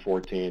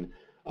 2014,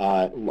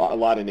 a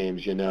lot of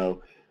names you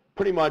know.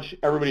 Pretty much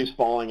everybody's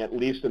falling at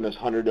least in this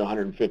 100 to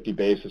 150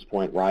 basis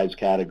point rise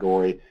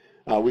category.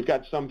 We've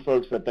got some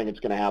folks that think it's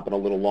going to happen a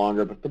little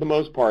longer, but for the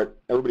most part,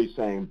 everybody's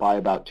saying by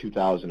about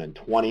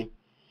 2020.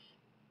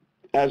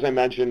 As I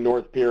mentioned,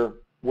 North Pier,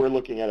 we're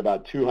looking at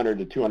about 200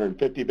 to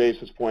 250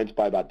 basis points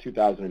by about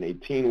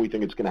 2018. We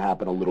think it's going to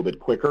happen a little bit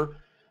quicker,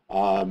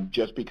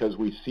 just because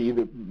we see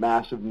the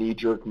massive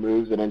knee-jerk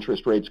moves that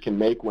interest rates can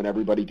make when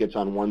everybody gets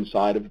on one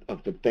side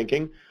of the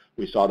thinking.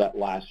 We saw that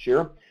last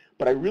year.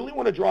 But I really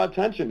want to draw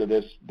attention to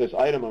this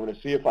item. I'm going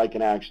to see if I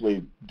can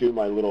actually do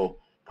my little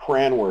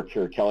crayon work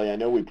here, Kelly. I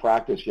know we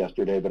practiced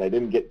yesterday, but I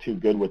didn't get too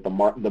good with the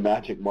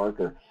magic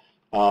marker.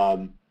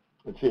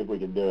 Let's see if we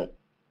can do it.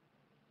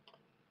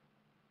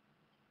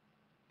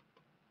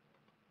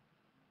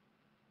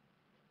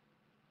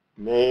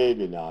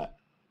 Maybe not.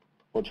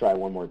 We'll try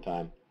one more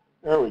time.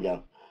 There we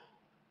go.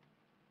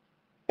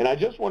 And I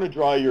just want to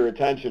draw your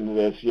attention to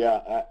this.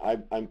 Yeah,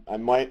 I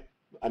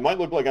might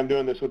look like I'm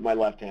doing this with my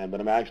left hand, but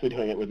I'm actually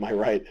doing it with my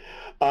right.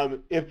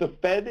 If the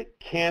Fed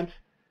can't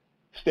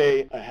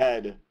stay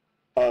ahead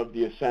of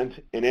the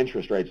ascent in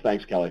interest rates,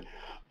 thanks, Kelly,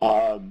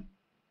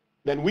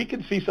 then we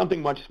could see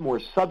something much more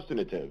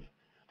substantive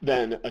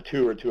than a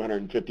 2 or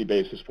 250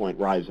 basis point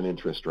rise in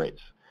interest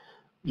rates.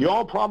 You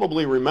all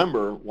probably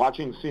remember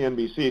watching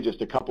CNBC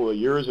just a couple of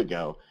years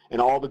ago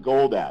and all the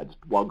gold ads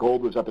while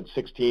gold was up at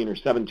 $1,600 or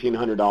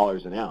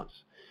 $1,700 an ounce.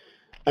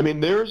 I mean,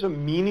 there's a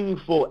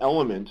meaningful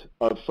element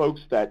of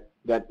folks that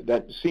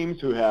seem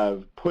to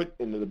have put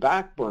into the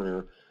back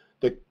burner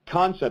the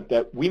concept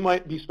that we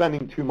might be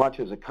spending too much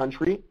as a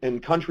country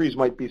and countries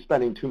might be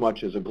spending too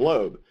much as a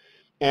globe.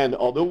 And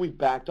although we've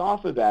backed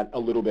off of that a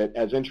little bit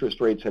as interest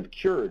rates have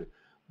cured,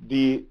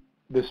 the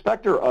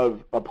specter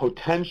of a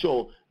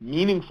potential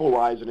meaningful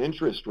rise in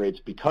interest rates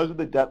because of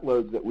the debt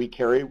loads that we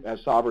carry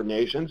as sovereign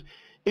nations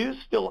is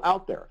still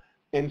out there.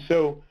 And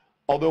so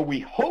although we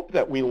hope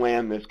that we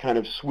land this kind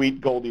of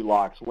sweet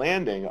Goldilocks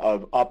landing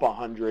of up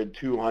 100,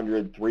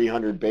 200,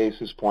 300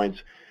 basis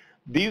points,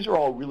 these are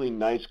all really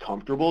nice,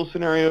 comfortable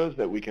scenarios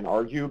that we can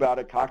argue about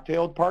at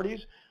cocktail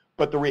parties.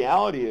 But the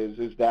reality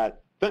is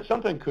that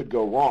something could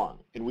go wrong,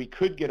 and we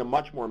could get a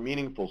much more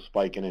meaningful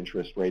spike in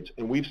interest rates,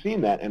 and we've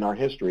seen that in our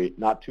history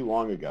not too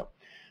long ago.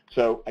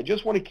 So I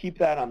just want to keep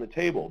that on the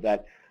table,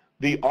 that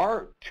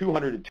our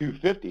 200 to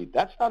 250,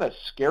 that's not a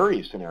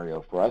scary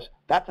scenario for us.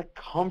 That's a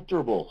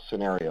comfortable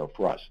scenario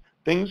for us.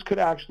 Things could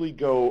actually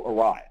go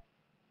awry.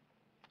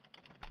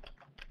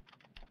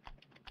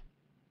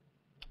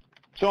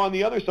 So on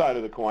the other side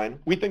of the coin,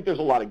 we think there's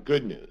a lot of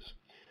good news.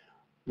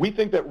 We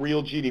think that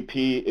real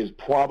GDP is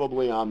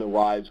probably on the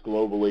rise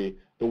globally.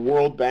 The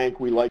World Bank,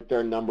 we like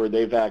their number.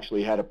 They've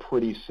actually had a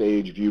pretty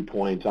sage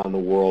viewpoint on the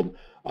world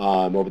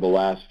over the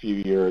last few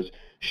years.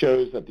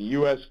 Shows that the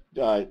U.S.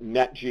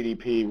 Net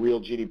GDP, real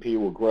GDP,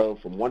 will grow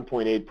from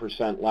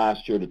 1.8%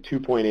 last year to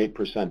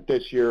 2.8%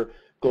 this year.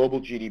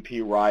 Global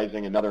GDP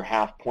rising another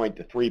half point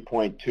to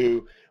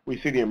 3.2. We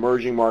see the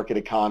emerging market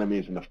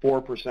economies in the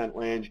 4%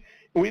 range.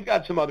 And we've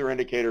got some other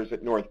indicators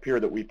at North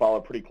Pier that we follow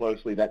pretty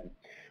closely that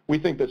we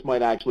think this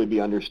might actually be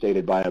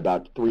understated by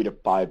about 3 to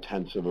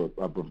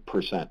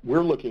 0.5%.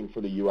 We're looking for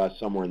the U.S.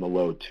 somewhere in the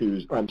low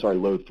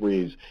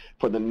 3s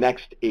for the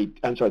next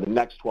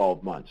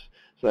 12 months.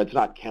 So that's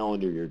not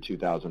calendar year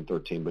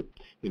 2013, but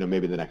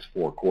maybe the next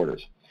 4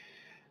 quarters.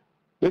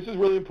 This is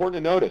really important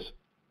to notice.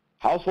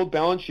 Household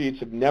balance sheets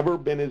have never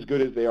been as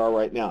good as they are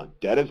right now.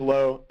 Debt is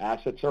low,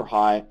 assets are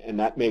high, and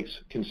that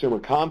makes consumer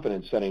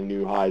confidence setting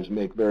new highs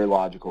make very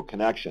logical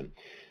connection.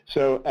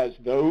 So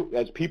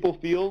as people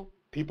feel,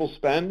 people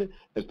spend.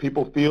 As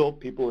people feel,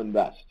 people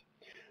invest.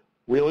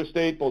 Real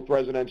estate, both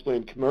residentially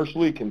and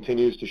commercially,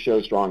 continues to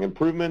show strong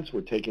improvements.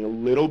 We're taking a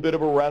little bit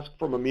of a rest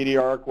from a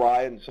meteoric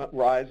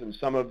rise in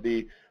some of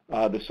the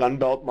Sun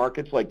Belt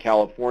markets like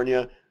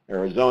California,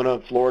 Arizona,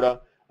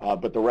 Florida,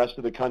 but the rest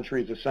of the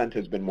country's ascent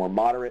has been more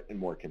moderate and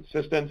more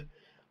consistent.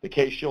 The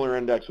Case-Shiller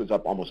Index was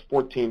up almost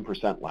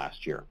 14%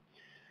 last year.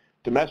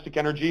 Domestic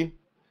energy,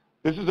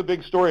 this is a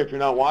big story if you're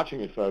not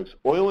watching it, folks.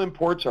 Oil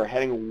imports are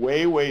heading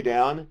way, way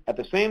down at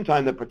the same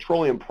time that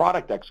petroleum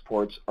product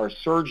exports are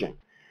surging.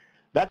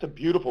 That's a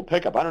beautiful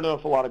pickup. I don't know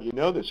if a lot of you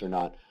know this or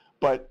not,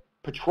 but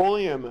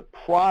petroleum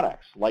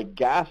products like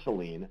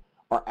gasoline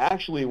are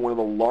actually one of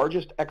the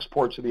largest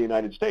exports of the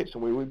United States.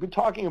 And we've been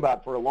talking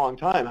about for a long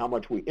time how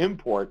much we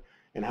import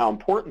and how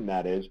important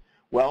that is.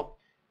 Well,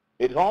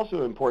 it's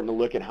also important to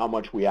look at how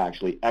much we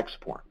actually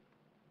export.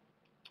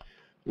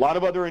 A lot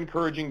of other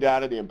encouraging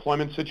data. The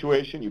employment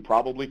situation, you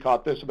probably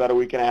caught this about a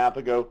week and a half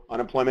ago.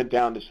 Unemployment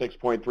down to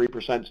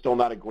 6.3%, still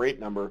not a great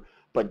number,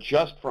 but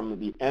just from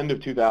the end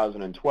of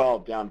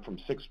 2012, down from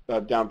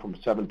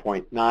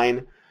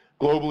 7.9.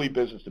 Globally,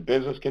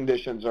 business-to-business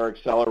conditions are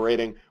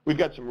accelerating. We've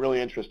got some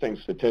really interesting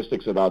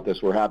statistics about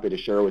this. We're happy to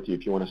share with you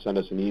if you want to send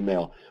us an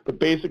email. But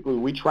basically,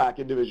 we track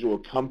individual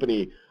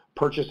company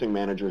purchasing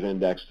managers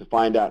index to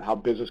find out how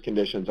business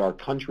conditions are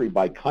country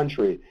by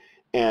country.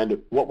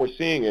 And what we're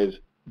seeing is,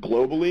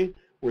 globally,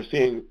 we're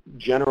seeing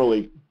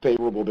generally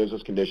favorable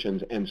business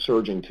conditions and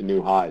surging to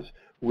new highs.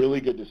 Really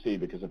good to see,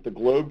 because if the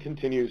globe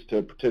continues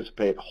to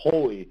participate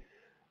wholly,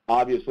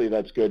 obviously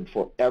that's good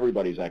for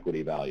everybody's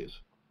equity values.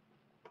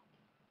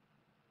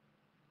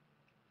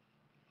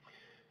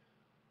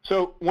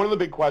 So one of the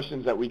big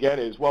questions that we get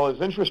is, well, as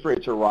interest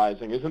rates are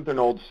rising, isn't there an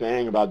old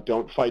saying about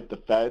don't fight the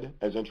Fed?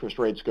 As interest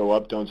rates go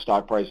up, don't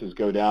stock prices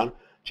go down?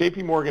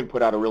 JP Morgan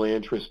put out a really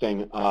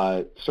interesting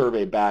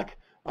survey back,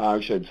 I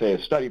should say a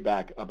study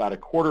back about a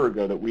quarter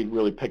ago that we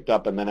really picked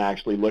up and then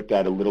actually looked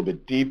at a little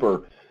bit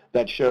deeper,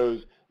 that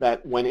shows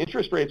that when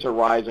interest rates are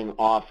rising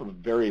off of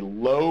very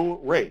low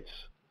rates,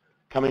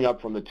 coming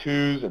up from the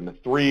 2s and the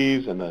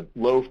 3s and the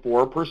low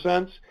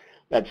 4%,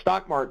 that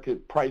stock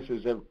market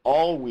prices have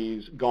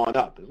always gone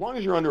up. As long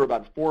as you're under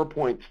about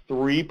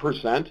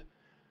 4.3%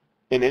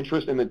 in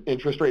the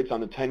interest rates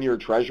on the 10-year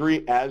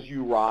Treasury, as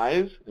you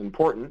rise,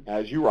 important,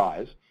 as you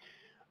rise,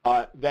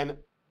 then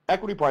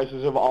equity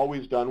prices have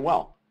always done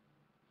well.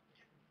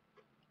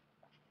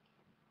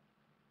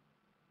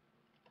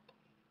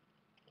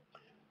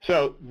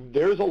 So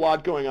there's a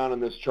lot going on in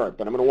this chart,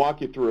 but I'm going to walk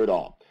you through it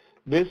all.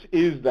 This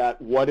is that,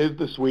 what is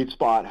the sweet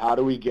spot, how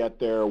do we get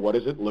there, what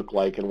does it look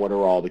like, and what are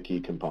all the key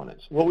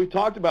components? Well, we've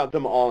talked about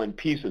them all in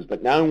pieces,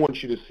 but now I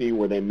want you to see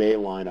where they may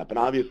line up, and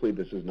obviously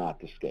this is not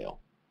to scale.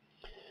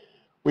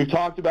 We've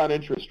talked about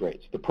interest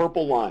rates, the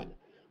purple line.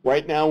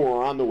 Right now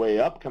we're on the way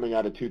up, coming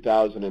out of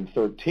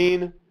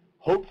 2013.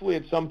 Hopefully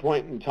at some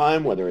point in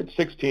time, whether it's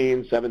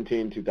 16,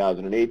 17,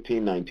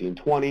 2018, 19,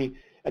 20,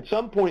 at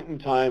some point in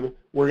time,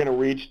 we're going to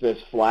reach this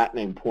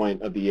flattening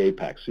point of the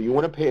apex. So you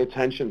want to pay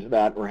attention to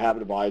that, or have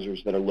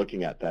advisors that are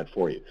looking at that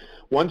for you.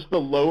 Once the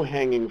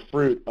low-hanging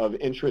fruit of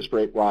interest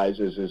rate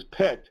rises is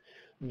picked,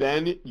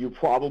 then you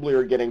probably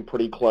are getting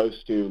pretty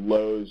close to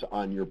lows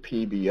on your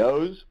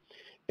PBOs,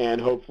 and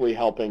hopefully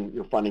helping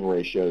your funding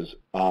ratios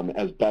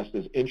as best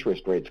as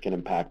interest rates can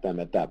impact them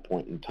at that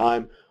point in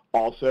time.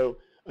 Also,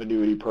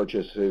 annuity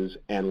purchases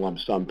and lump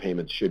sum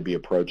payments should be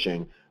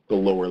approaching the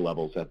lower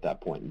levels at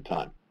that point in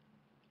time.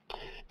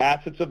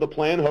 Assets of the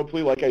plan,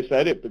 hopefully, like I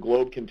said, if the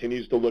globe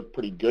continues to look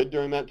pretty good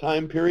during that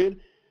time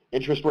period,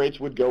 interest rates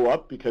would go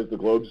up because the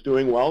globe's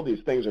doing well. These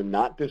things are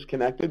not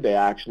disconnected. They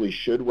actually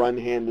should run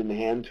hand in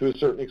hand to a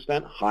certain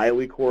extent,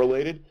 highly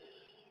correlated.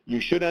 You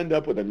should end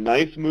up with a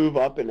nice move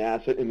up in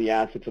the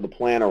assets of the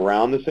plan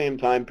around the same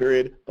time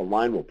period. The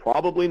line will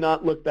probably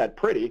not look that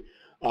pretty.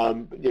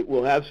 It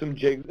will have some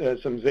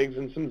zigs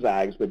and some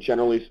zags, but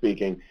generally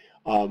speaking,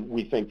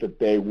 we think that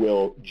they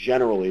will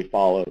generally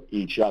follow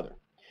each other.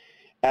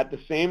 At the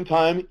same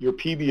time, your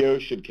PBO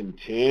should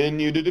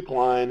continue to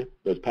decline.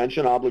 Those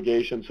pension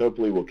obligations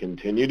hopefully will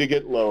continue to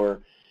get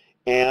lower,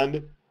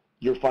 and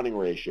your funding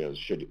ratios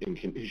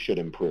should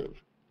improve.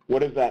 What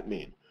does that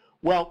mean?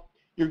 Well,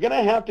 you're going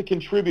to have to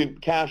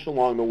contribute cash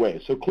along the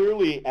way. So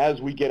clearly,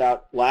 as we get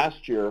out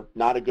last year,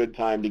 not a good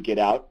time to get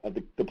out of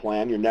the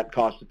plan. Your net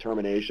cost of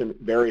termination,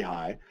 very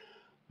high.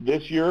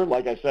 This year,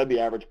 like I said, the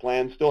average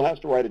plan still has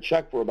to write a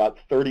check for about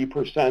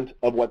 30%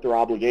 of what their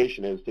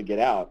obligation is to get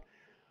out.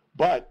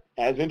 But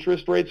as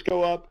interest rates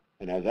go up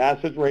and as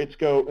asset rates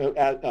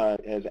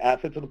as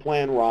assets of the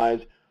plan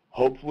rise,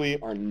 hopefully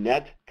our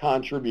net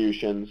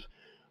contributions,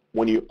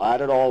 when you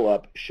add it all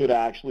up, should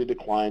actually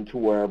decline to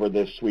wherever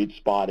this sweet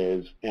spot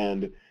is.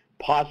 And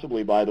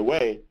possibly, by the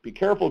way, be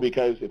careful,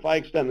 because if I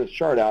extend this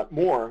chart out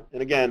more,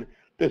 and again,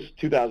 this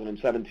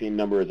 2017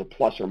 number is a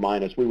plus or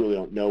minus, we really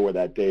don't know where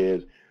that day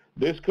is,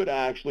 this could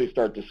actually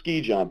start to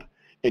ski jump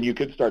and you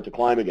could start to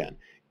climb again.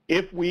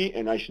 If we,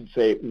 and I should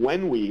say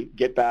when we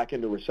get back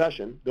into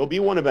recession, there'll be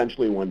one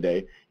eventually one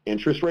day,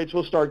 interest rates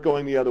will start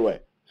going the other way.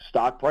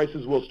 Stock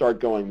prices will start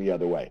going the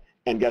other way.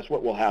 And guess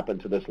what will happen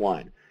to this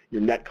line?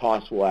 Your net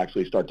costs will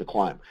actually start to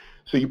climb.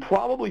 So you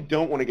probably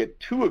don't want to get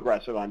too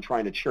aggressive on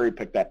trying to cherry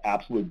pick that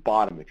absolute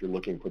bottom if you're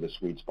looking for the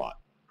sweet spot.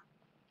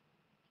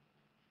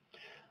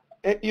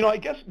 And, you know, I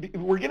guess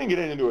we're going to get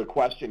into a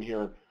question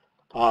here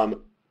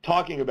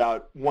talking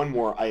about one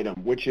more item,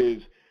 which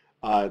is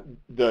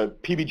the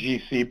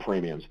PBGC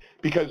premiums,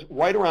 because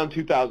right around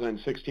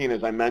 2016,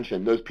 as I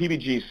mentioned, those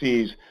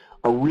PBGCs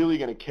are really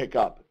going to kick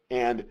up,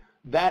 and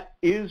that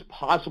is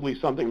possibly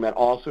something that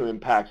also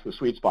impacts the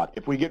sweet spot.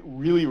 If we get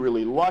really,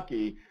 really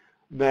lucky,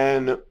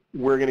 then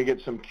we're going to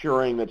get some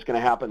curing that's going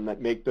to happen that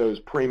make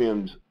those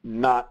premiums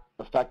not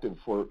effective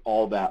for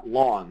all that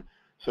long.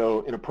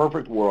 So in a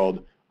perfect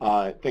world,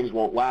 things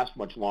won't last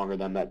much longer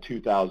than that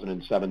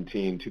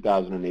 2017,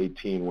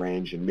 2018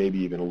 range, and maybe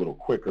even a little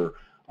quicker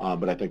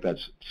but I think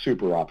that's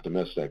super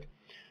optimistic.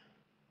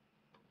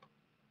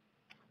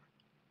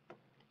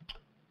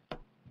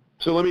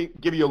 So let me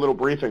give you a little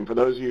briefing for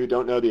those of you who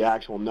don't know the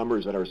actual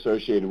numbers that are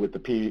associated with the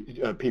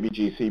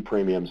PBGC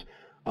premiums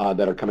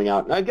that are coming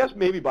out. And I guess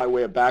maybe by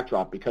way of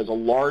backdrop, because a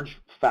large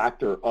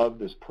factor of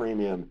this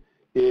premium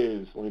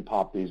is, let me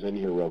pop these in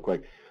here real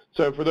quick.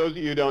 So for those of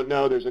you who don't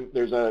know, there's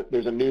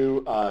a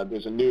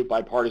new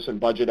bipartisan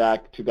budget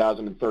act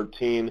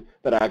 2013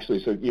 that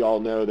actually, so you all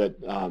know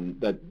that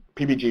that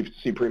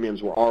PBGC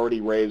premiums were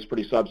already raised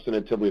pretty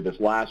substantively this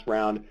last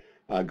round,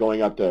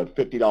 going up to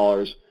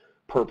 $50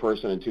 per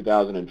person in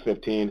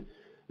 2015.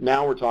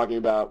 Now we're talking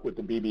about, with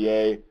the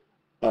BBA,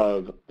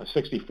 of a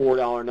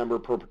 $64 number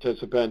per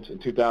participant in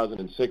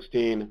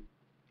 2016.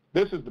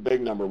 This is the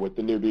big number with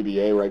the new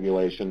BBA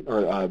regulation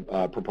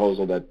or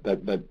proposal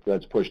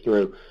that's pushed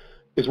through.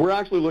 Is we're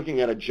actually looking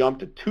at a jump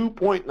to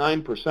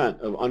 2.9%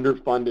 of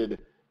underfunded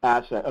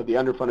asset, of the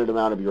underfunded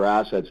amount of your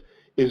assets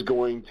is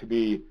going to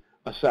be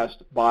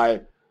assessed by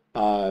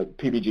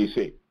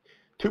PBGC.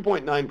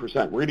 2.9%.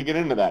 We're going to get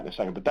into that in a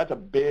second, but that's a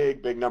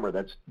big, big number.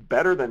 That's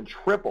better than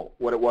triple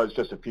what it was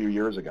just a few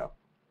years ago.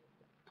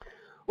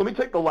 Let me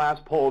take the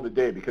last poll of the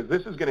day, because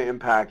this is going to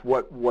impact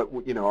what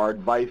our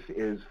advice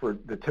is for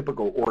the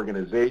typical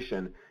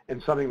organization,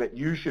 and something that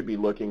you should be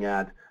looking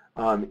at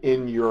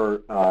in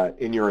your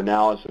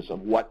analysis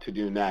of what to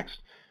do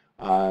next.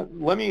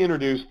 Let me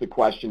introduce the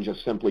question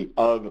just simply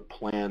of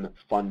plan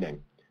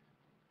funding.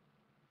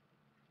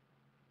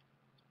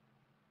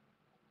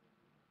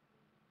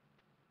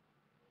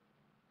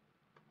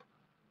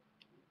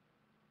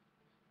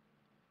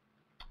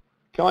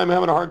 Kelly, I'm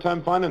having a hard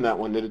time finding that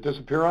one. Did it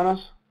disappear on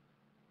us?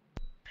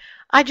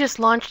 I just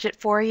launched it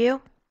for you.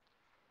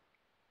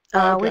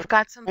 Okay. We've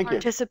got some Thank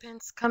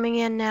participants coming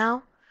in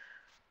now.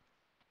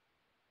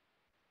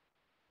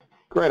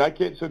 Great. I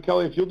can't. So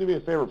Kelly, if you'll do me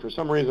a favor, for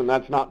some reason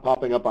that's not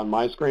popping up on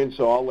my screen,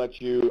 so I'll let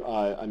you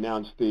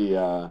announce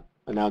the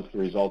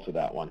results of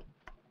that one.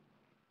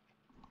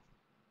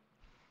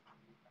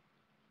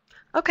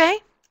 Okay.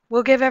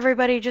 We'll give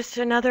everybody just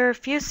another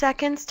few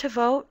seconds to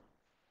vote.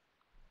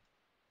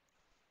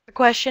 The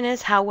question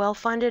is, how well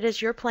funded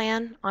is your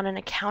plan on an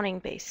accounting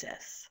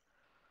basis?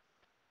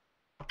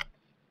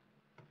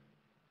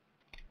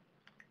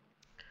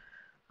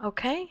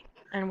 Okay,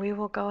 and we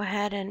will go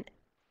ahead and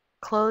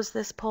close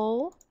this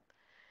poll.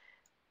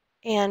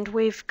 And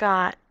we've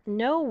got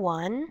no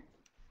one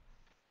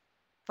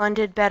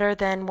funded better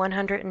than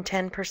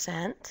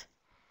 110%.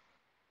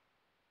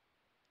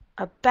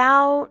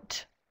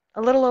 About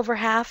a little over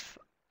half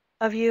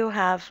of you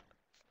have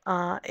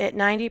at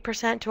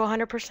 90% to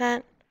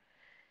 100%.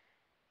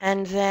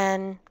 And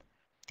then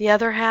the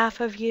other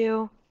half of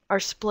you are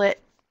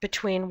split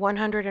between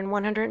 100 and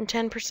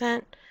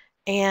 110%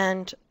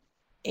 and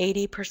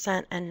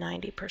 80% and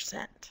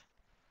 90%.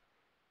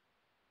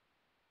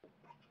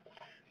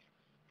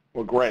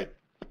 Well, great.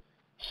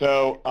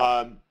 So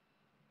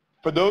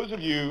for those of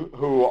you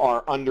who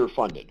are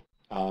underfunded,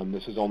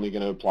 this is only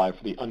going to apply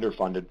for the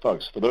underfunded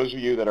folks. For those of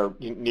you that are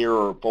near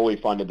or fully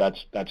funded,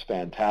 that's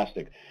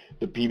fantastic.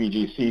 The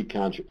PBGC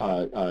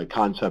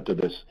concept of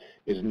this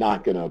is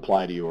not going to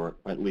apply to you, or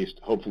at least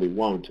hopefully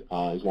won't,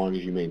 as long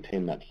as you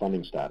maintain that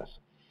funding status.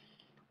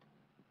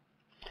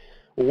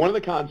 Well, one of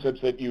the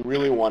concepts that you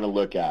really want to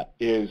look at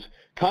is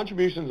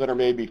contributions that are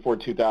made before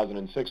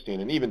 2016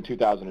 and even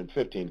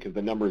 2015, because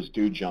the numbers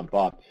do jump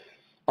up,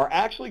 are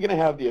actually going to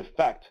have the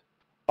effect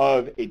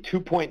of a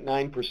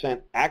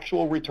 2.9%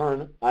 actual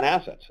return on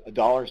assets. A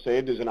dollar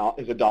saved is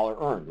a dollar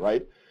earned,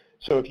 right?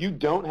 So if you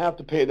don't have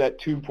to pay that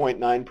 2.9%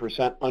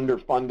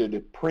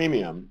 underfunded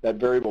premium, that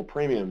variable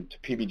premium to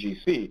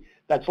PBGC,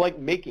 that's like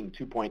making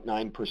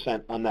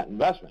 2.9% on that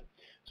investment.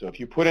 So if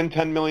you put in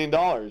 $10 million,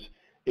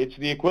 it's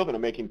the equivalent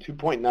of making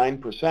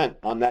 2.9%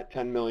 on that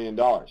 $10 million.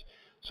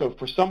 So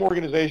for some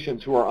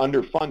organizations who are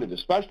underfunded,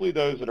 especially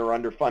those that are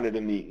underfunded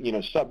in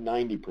the sub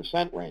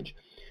 90% range,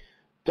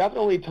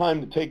 definitely time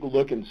to take a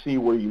look and see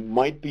where you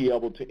might be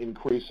able to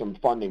increase some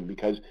funding,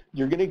 because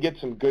you're going to get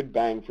some good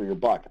bang for your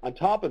buck. On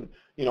top of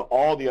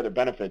all the other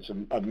benefits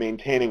of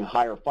maintaining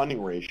higher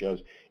funding ratios,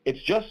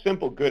 it's just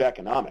simple good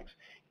economics.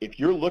 If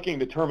you're looking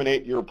to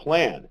terminate your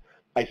plan,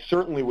 I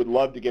certainly would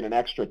love to get an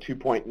extra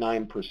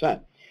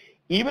 2.9%.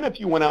 Even if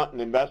you went out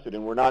and invested,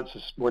 and we're not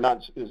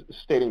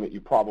stating that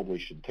you probably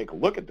should take a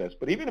look at this,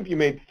 but even if you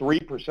made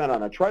 3%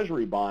 on a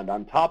treasury bond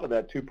on top of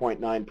that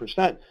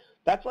 2.9%,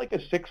 that's like a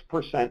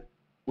 6%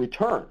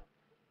 return,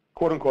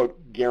 quote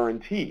unquote,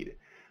 guaranteed.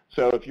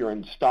 So if you're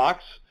in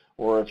stocks,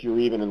 or if you're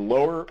even in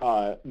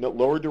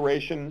lower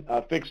duration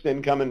fixed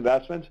income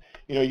investments,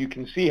 you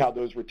can see how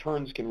those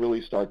returns can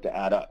really start to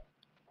add up.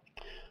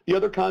 The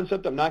other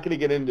concept, I'm not going to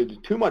get into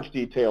too much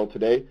detail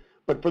today,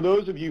 but for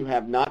those of you who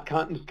have not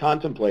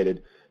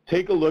contemplated,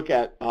 take a look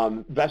at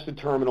vested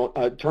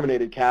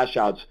terminated cash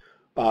outs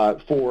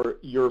for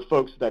your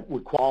folks that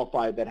would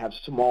qualify that have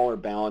smaller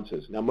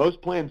balances. Now,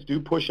 most plans do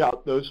push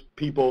out those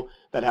people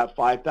that have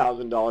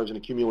 $5,000 in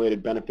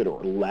accumulated benefit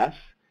or less,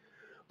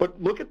 but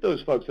look at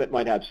those folks that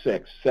might have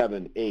 $6,000,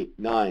 $7,000,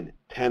 $8,000,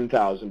 $9,000,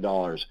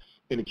 $10,000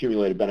 in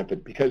accumulated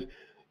benefit, because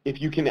if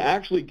you can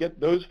actually get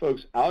those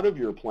folks out of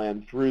your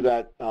plan through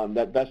that,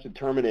 that vested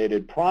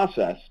terminated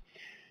process,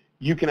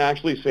 you can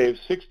actually save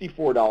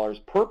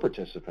 $64 per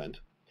participant,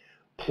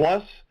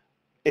 plus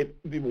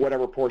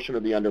whatever portion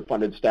of the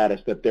underfunded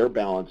status that their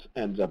balance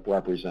ends up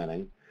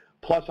representing.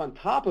 Plus, on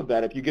top of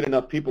that, if you get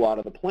enough people out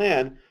of the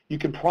plan, you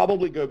can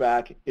probably go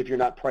back, if you're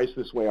not priced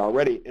this way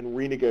already, and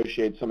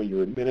renegotiate some of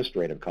your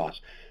administrative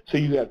costs. So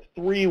you have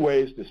 3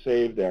 ways to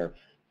save there.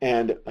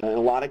 And in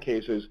a lot of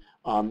cases,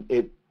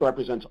 it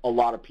represents a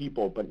lot of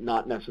people, but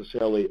not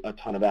necessarily a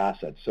ton of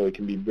assets. So it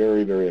can be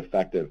very, very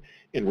effective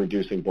in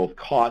reducing both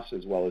costs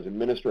as well as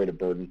administrative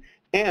burden.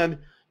 And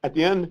at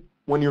the end,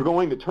 when you're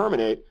going to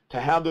terminate, to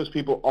have those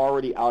people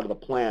already out of the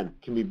plan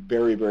can be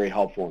very, very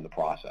helpful in the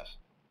process.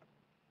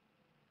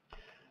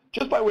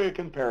 Just by way of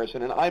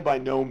comparison, and I by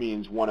no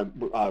means want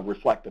to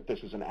reflect that this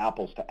is an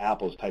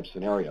apples-to-apples type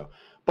scenario,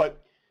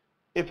 but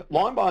if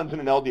long bonds in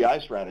an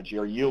LDI strategy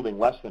are yielding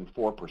less than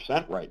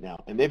 4% right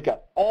now, and they've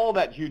got all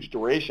that huge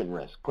duration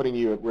risk, putting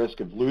you at risk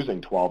of losing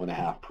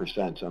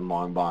 12.5% on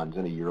long bonds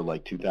in a year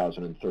like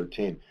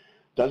 2013,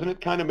 doesn't it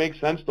kind of make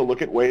sense to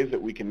look at ways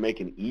that we can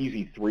make an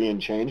easy 3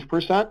 and change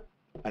percent?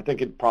 I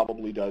think it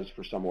probably does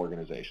for some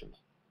organizations.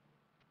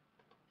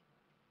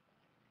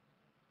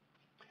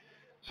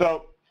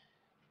 So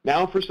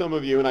now for some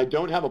of you, and I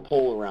don't have a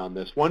poll around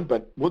this one,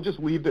 but we'll just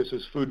leave this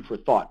as food for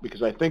thought,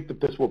 because I think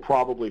that this will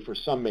probably, for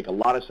some, make a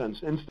lot of sense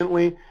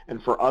instantly, and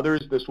for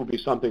others, this will be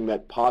something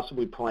that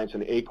possibly plants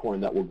an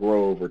acorn that will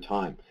grow over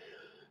time.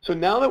 So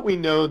now that we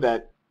know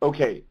that,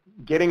 okay,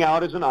 getting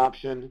out is an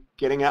option,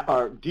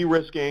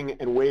 de-risking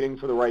and waiting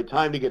for the right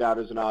time to get out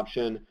is an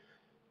option,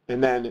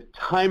 and then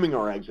timing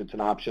our exit's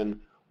an option,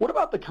 what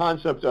about the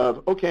concept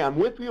of, okay, I'm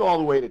with you all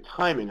the way to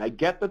timing. I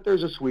get that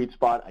there's a sweet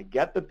spot. I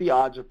get that the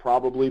odds are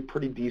probably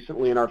pretty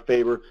decently in our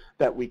favor,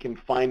 that we can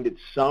find it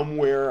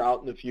somewhere out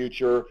in the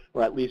future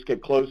or at least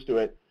get close to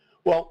it.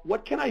 Well,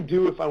 what can I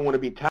do if I want to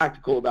be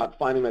tactical about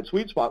finding that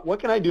sweet spot? What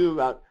can I do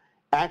about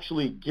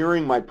actually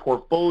gearing my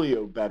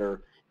portfolio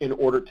better in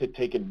order to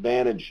take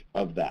advantage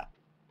of that?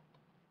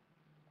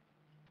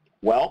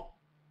 Well,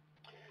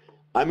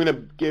 I'm going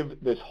to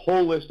give this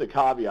whole list of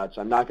caveats.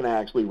 I'm not going to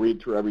actually read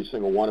through every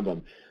single one of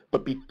them.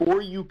 But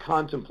before you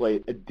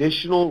contemplate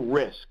additional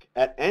risk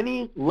at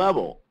any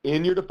level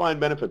in your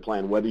defined benefit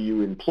plan, whether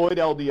you employed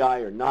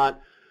LDI or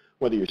not,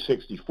 whether you're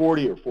 60-40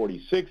 or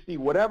 40-60,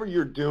 whatever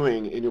you're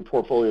doing in your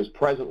portfolios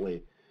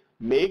presently,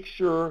 make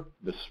sure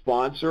the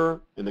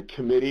sponsor and the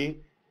committee,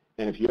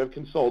 and if you have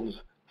consultants,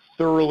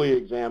 thoroughly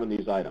examine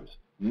these items.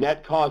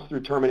 Net cost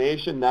through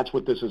termination, that's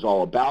what this is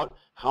all about.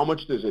 How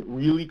much does it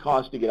really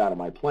cost to get out of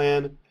my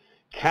plan?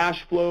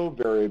 Cash flow,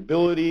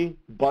 variability,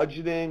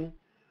 budgeting,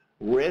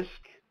 risk,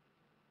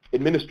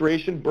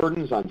 administration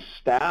burdens on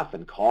staff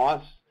and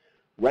costs,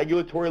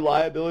 regulatory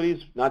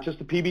liabilities, not just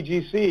the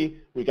PBGC.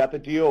 We got the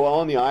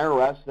DOL and the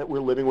IRS that we're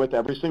living with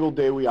every single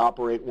day we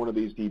operate one of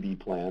these DB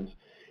plans.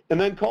 And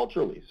then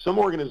culturally, some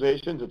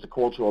organizations, it's a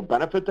cultural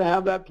benefit to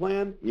have that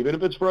plan, even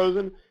if it's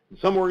frozen. In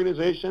some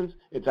organizations,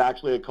 it's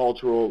actually a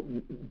cultural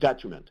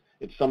detriment.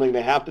 It's something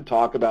they have to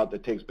talk about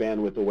that takes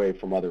bandwidth away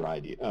from other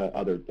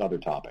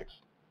topics.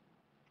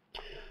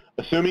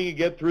 Assuming you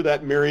get through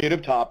that myriad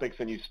of topics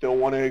and you still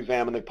want to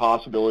examine the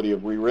possibility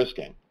of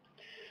re-risking,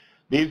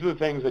 these are the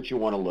things that you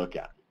want to look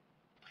at.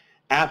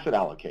 Asset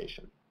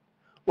allocation.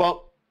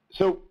 Well,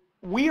 so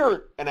we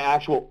are an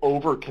actual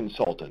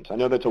over-consultant. I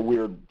know that's a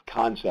weird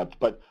concept,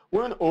 but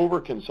we're an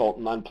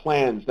over-consultant on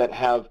plans that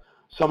have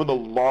some of the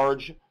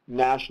large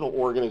national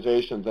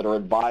organizations that are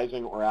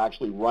advising or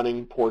actually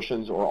running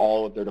portions or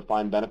all of their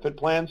defined benefit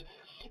plans.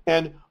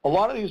 And a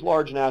lot of these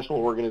large national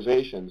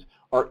organizations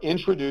are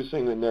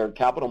introducing in their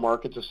capital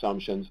markets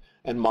assumptions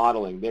and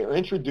modeling, they're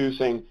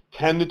introducing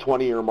 10 to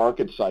 20-year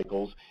market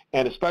cycles,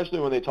 and especially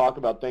when they talk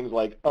about things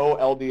like, oh,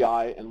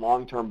 LDI and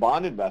long-term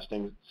bond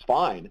investing is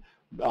fine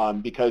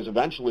because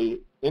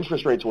eventually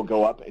interest rates will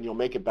go up and you'll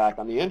make it back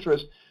on the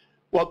interest.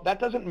 Well, that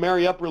doesn't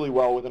marry up really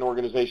well with an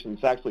organization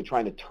that's actually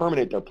trying to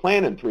terminate their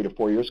plan in 3 to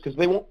 4 years because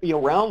they won't be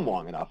around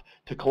long enough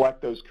to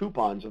collect those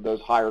coupons of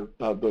those higher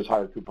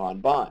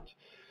coupon bonds.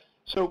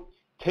 So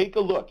take a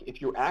look.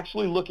 If you're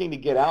actually looking to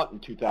get out in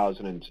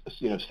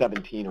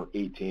 2017 or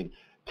 18,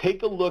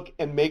 take a look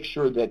and make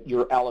sure that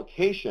your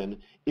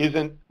allocation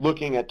isn't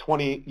looking at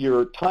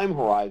 20-year time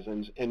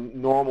horizons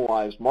in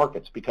normalized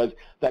markets, because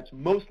that's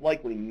most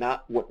likely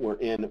not what we're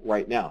in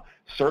right now.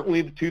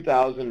 Certainly the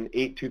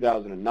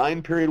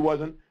 2008-2009 period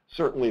wasn't.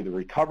 Certainly the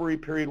recovery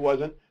period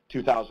wasn't.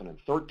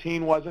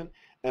 2013 wasn't.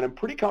 And I'm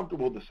pretty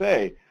comfortable to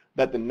say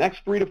that the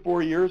next 3 to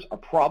 4 years are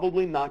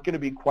probably not going to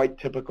be quite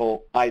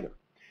typical either.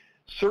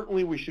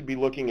 Certainly we should be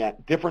looking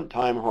at different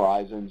time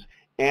horizons,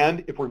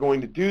 and if we're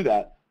going to do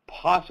that,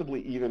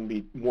 possibly even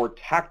be more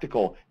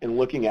tactical in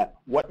looking at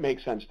what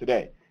makes sense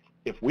today.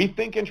 If we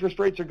think interest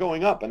rates are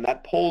going up, and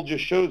that poll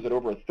just shows that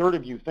over a third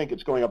of you think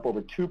it's going up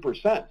over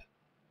 2%,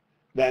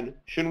 then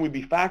shouldn't we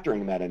be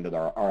factoring that into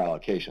our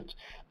allocations?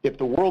 If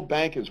the World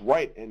Bank is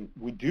right, and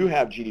we do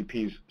have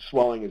GDPs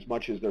swelling as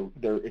much as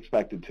they're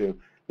expected to,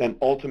 then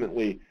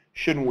ultimately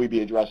shouldn't we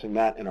be addressing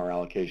that in our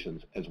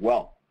allocations as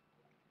well?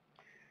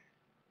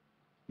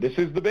 This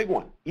is the big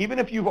one. Even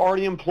if you've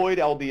already employed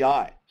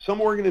LDI,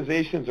 some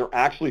organizations are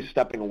actually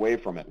stepping away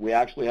from it. We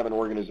actually have an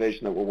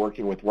organization that we're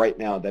working with right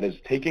now that is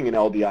taking an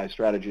LDI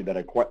strategy that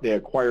they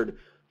acquired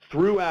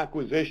through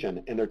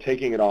acquisition, and they're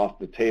taking it off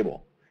the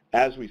table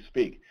as we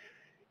speak.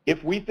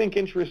 If we think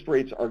interest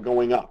rates are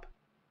going up,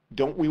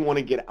 don't we want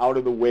to get out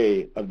of the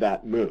way of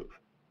that move?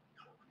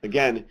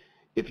 Again,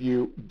 if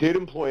you did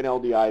employ an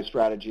LDI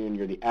strategy and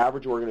you're the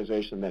average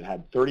organization that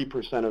had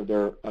 30%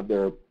 of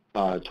their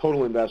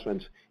total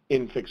investments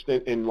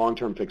in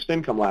long-term fixed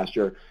income last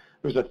year,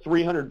 there was a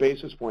 300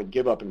 basis point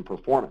give up in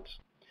performance.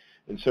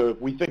 And so if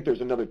we think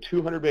there's another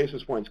 200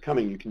 basis points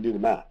coming, you can do the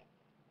math.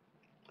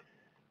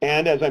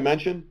 And as I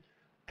mentioned,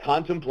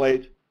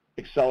 contemplate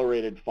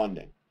accelerated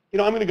funding.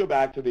 I'm going to go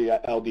back to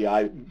the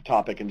LDI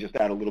topic and just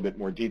add a little bit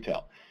more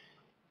detail.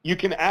 You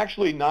can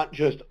actually not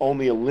just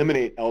only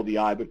eliminate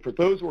LDI, but for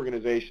those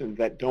organizations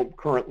that don't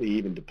currently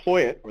even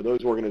deploy it, or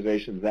those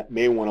organizations that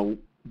may want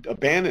to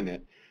abandon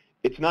it,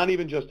 it's not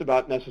even just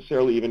about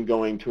necessarily even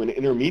going to an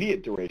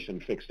intermediate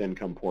duration fixed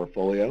income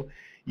portfolio.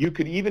 You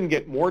could even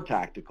get more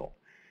tactical.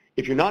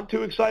 If you're not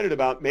too excited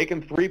about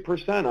making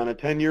 3% on a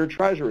 10-year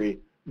treasury,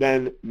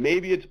 then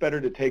maybe it's better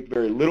to take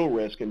very little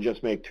risk and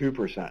just make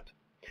 2%.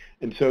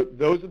 And so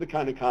those are the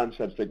kind of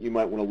concepts that you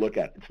might want to look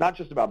at. It's not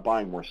just about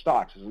buying more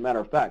stocks. As a matter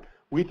of fact,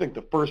 we think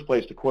the first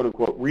place to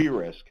quote-unquote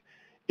re-risk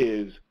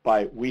is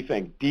by, we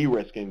think,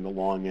 de-risking the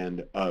long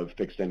end of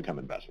fixed income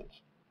investments.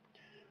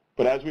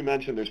 But as we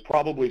mentioned, there's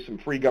probably some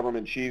free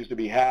government cheese to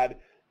be had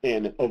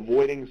in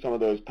avoiding some of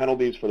those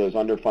penalties for those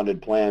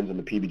underfunded plans and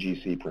the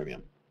PBGC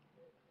premium.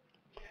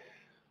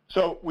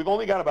 So we've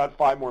only got about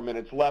 5 more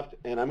minutes left,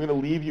 and I'm going to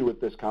leave you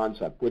with this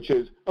concept, which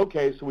is,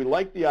 okay, so we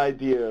like the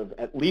idea of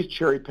at least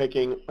cherry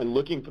picking and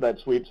looking for that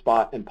sweet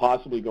spot and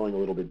possibly going a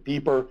little bit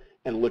deeper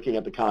and looking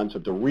at the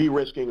concept of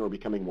re-risking or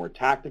becoming more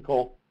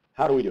tactical.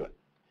 How do we do it?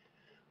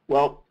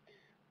 Well,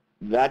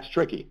 that's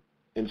tricky.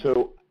 And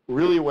so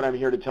really what I'm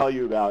here to tell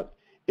you about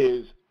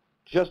is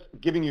just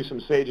giving you some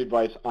sage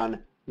advice on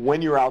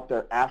when you're out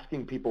there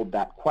asking people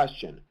that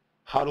question,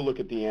 how to look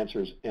at the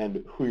answers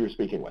and who you're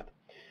speaking with.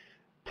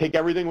 Take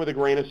everything with a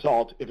grain of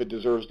salt if it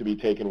deserves to be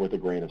taken with a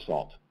grain of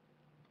salt.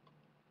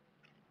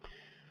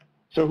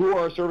 So who are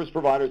our service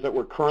providers that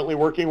we're currently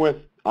working with?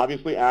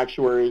 Obviously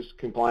actuaries,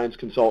 compliance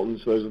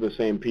consultants, those are the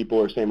same people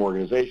or same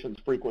organizations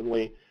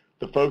frequently.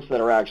 The folks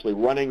that are actually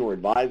running or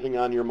advising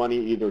on your money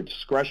either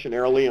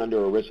discretionarily under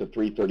ERISA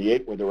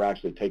 338 where they're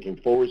actually taking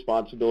full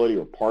responsibility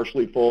or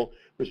partially full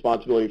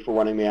responsibility for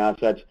running the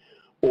assets,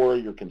 or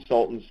your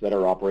consultants that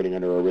are operating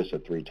under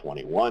ERISA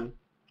 321.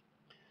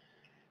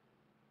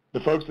 The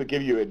folks that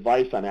give you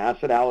advice on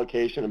asset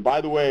allocation, and by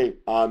the way,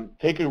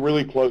 take a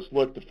really close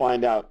look to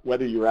find out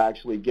whether you're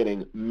actually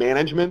getting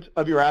management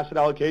of your asset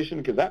allocation,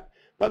 because that,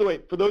 by the way,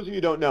 for those of you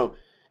who don't know,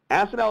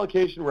 asset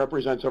allocation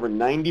represents over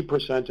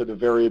 90% of the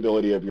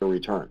variability of your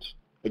returns.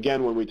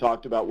 Again, when we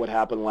talked about what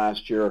happened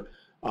last year,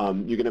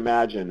 you can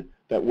imagine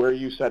that where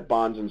you set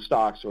bonds and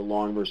stocks or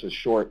long versus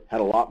short had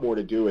a lot more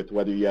to do with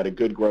whether you had a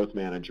good growth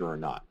manager or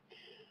not.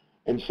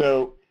 And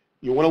so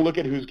you want to look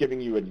at who's giving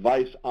you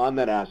advice on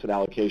that asset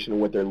allocation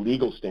and what their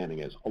legal standing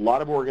is. A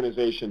lot of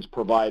organizations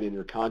provide in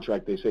your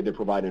contract, they say they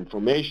provide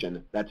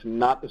information. That's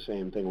not the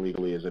same thing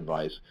legally as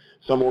advice.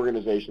 Some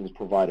organizations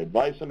provide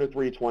advice under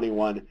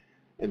 321,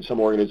 and some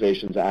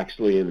organizations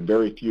actually, and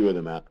very few of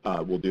them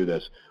will do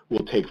this,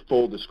 will take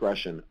full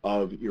discretion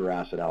of your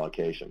asset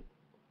allocation.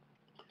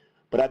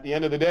 But at the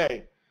end of the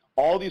day,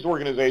 all these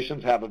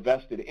organizations have a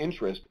vested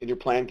interest in your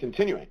plan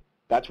continuing.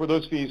 That's where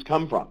those fees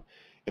come from.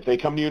 If they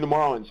come to you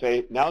tomorrow and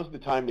say, now's the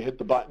time to hit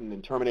the button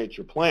and terminate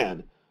your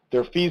plan,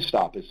 their fees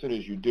stop as soon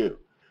as you do.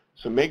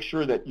 So make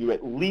sure that you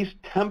at least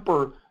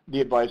temper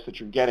the advice that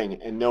you're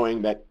getting and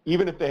knowing that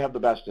even if they have the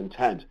best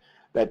intent,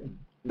 that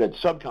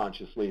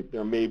subconsciously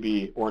there may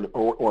be,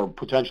 or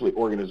potentially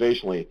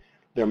organizationally,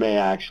 there may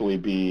actually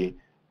be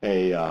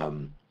a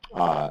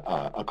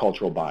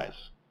cultural bias.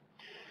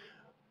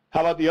 How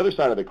about the other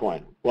side of the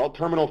coin? Well,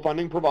 terminal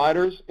funding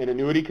providers and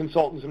annuity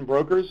consultants and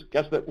brokers,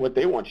 guess what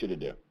they want you to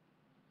do?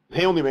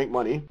 They only make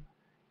money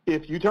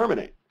if you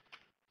terminate.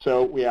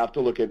 So we have to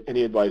look at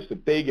any advice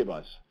that they give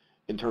us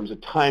in terms of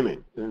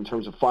timing and in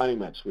terms of finding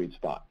that sweet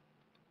spot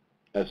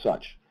as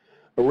such.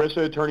 ERISA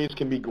attorneys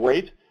can be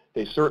great.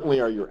 They certainly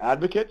are your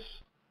advocates,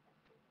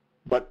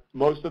 but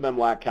most of them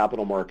lack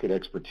capital market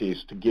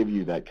expertise to give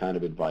you that kind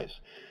of advice.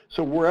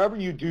 So wherever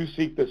you do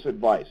seek this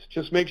advice,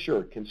 just make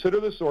sure, consider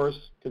the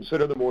source,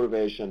 consider the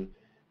motivation,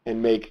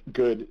 and make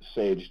good,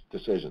 sage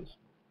decisions.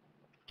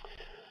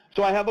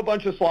 So I have a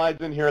bunch of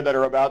slides in here that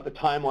are about the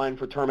timeline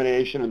for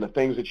termination and the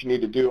things that you need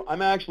to do.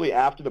 I'm actually,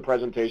 after the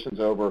presentation's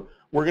over,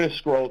 we're going to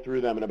scroll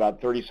through them in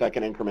about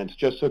 30-second increments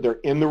just so they're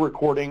in the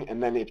recording,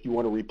 and then if you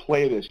want to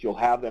replay this, you'll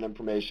have that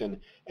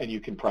information and you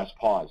can press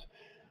pause.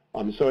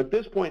 So at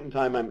this point in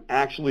time, I'm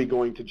actually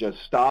going to just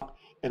stop,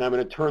 and I'm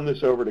going to turn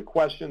this over to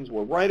questions.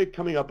 We're right at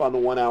coming up on the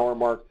 1 hour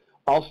mark.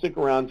 I'll stick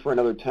around for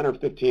another 10 or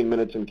 15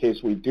 minutes in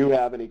case we do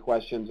have any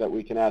questions that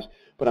we can ask,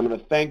 but I'm going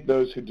to thank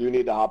those who do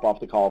need to hop off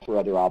the call for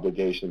other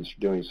obligations for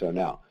doing so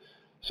now.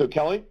 So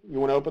Kelly, you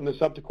want to open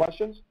this up to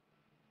questions?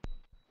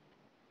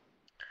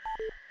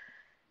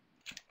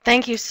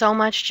 Thank you so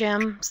much,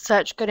 Jim.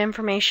 Such good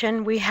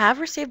information. We have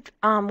received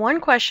one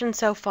question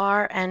so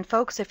far, and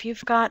folks, if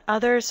you've got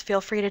others,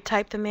 feel free to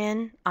type them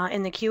in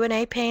the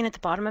Q&A pane at the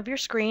bottom of your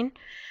screen.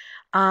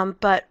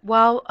 But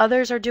while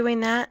others are doing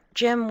that,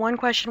 Jim, one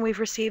question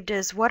we've received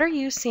is, what are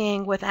you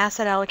seeing with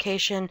asset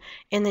allocation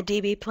in the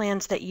DB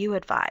plans that you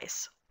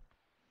advise?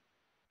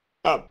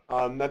 Oh,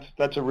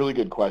 that's a really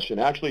good question.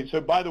 Actually, so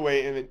by the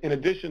way, in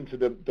addition to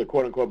the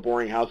quote-unquote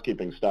boring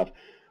housekeeping stuff,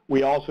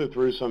 we also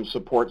threw some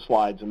support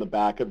slides in the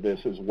back of this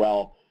as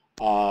well.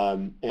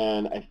 And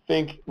I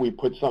think we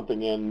put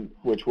something in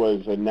which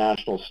was a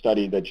national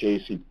study that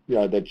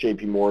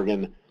JP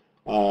Morgan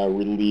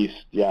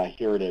released. Yeah,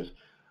 here it is.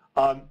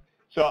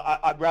 So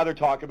I'd rather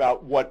talk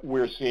about what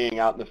we're seeing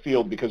out in the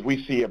field because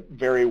we see a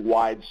very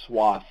wide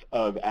swath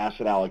of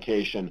asset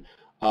allocation,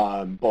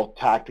 both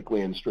tactically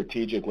and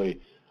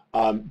strategically.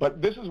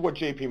 But this is what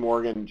JP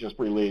Morgan just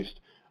released.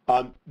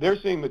 They're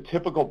seeing the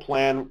typical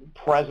plan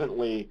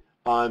presently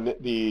on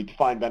the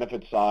defined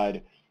benefit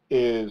side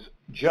is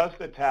just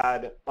a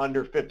tad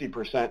under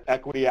 50%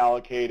 equity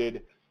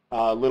allocated,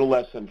 a little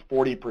less than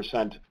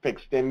 40%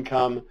 fixed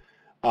income.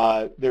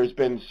 There's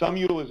been some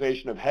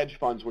utilization of hedge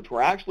funds, which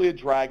were actually a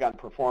drag on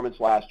performance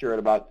last year at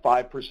about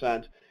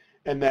 5%,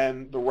 and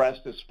then the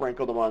rest is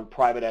sprinkled among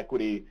private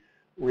equity,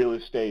 real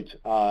estate,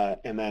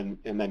 and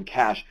then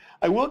cash.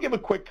 I will give a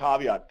quick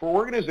caveat. For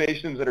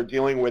organizations that are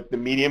dealing with the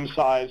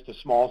medium-sized to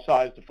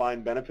small-sized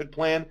defined benefit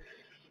plan,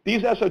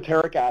 these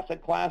esoteric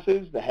asset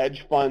classes, the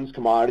hedge funds,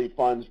 commodity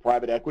funds,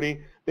 private equity,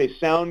 they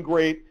sound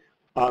great.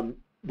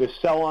 The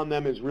sell on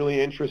them is really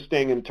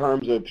interesting in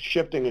terms of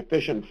shifting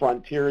efficient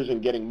frontiers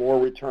and getting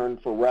more return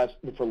for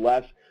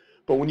less.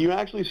 But when you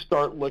actually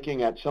start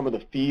looking at some of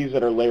the fees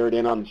that are layered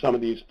in on some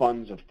of these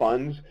funds of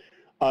funds,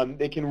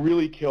 they can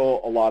really kill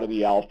a lot of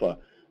the alpha.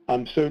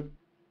 So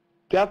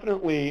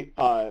definitely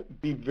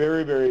be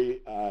very,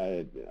 very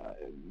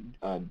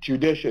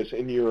judicious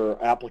in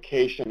your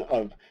application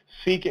of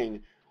seeking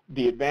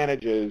the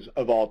advantages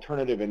of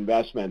alternative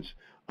investments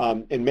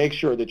and make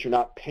sure that you're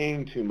not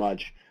paying too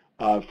much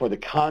for the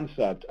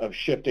concept of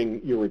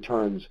shifting your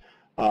returns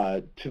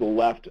to the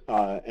left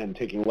and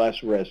taking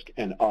less risk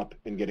and up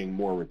and getting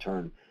more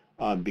return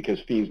because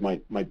fees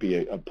might be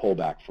a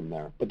pullback from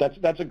there. But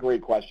that's a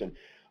great question.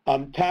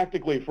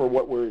 Tactically, for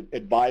what we're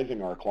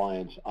advising our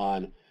clients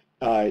on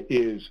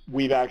is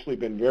we've actually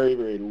been very,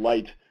 very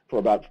light for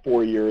about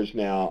 4 years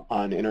now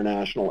on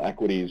international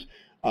equities.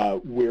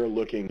 We're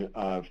looking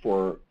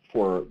for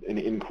an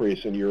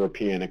increase in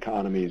European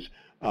economies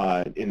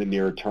in the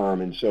near term,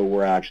 and so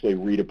we're actually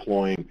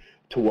redeploying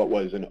to what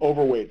was an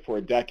overweight for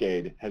a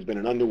decade, has been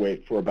an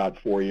underweight for about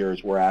 4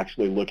 years. We're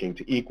actually looking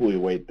to equally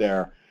weight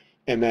there.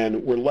 And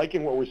then we're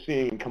liking what we're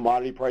seeing in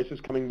commodity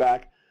prices coming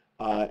back,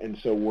 and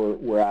so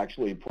we're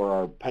actually, for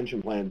our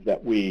pension plans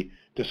that we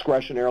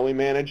discretionarily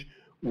manage,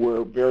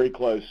 we're very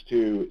close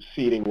to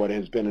seeding what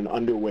has been an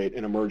underweight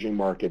in emerging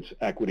markets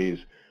equities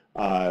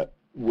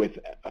with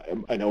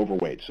an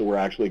overweight. So we're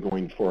actually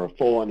going for a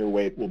full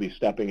underweight. We'll be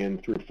stepping in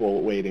through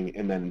full weighting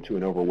and then to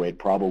an overweight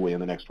probably in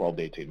the next 12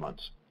 to 18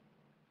 months.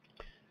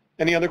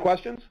 Any other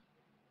questions?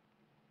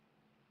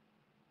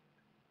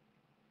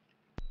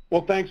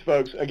 Well, thanks,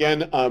 folks.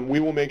 Again, we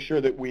will make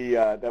sure that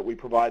we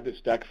provide this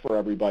deck for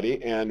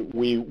everybody, and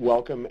we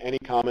welcome any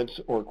comments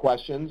or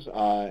questions,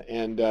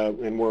 and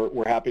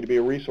we're happy to be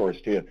a resource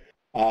to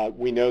you.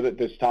 We know that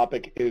this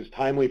topic is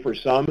timely for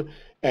some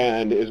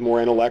and is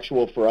more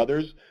intellectual for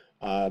others.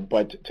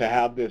 But to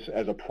have this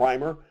as a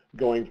primer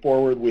going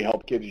forward, we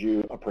hope gives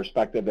you a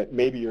perspective that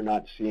maybe you're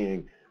not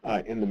seeing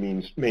in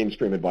the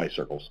mainstream advice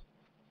circles.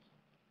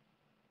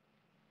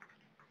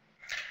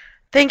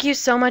 Thank you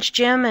so much,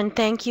 Jim, and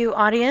thank you,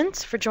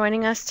 audience, for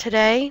joining us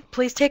today.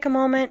 Please take a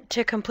moment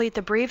to complete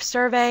the brief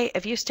survey.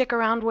 If you stick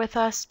around with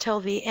us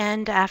till the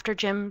end after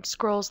Jim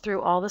scrolls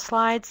through all the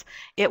slides,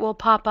 it will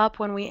pop up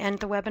when we end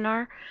the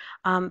webinar.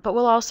 But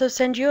we'll also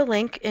send you a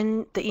link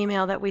in the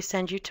email that we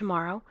send you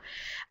tomorrow.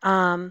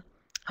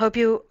 Hope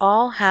you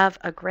all have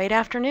a great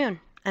afternoon.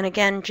 And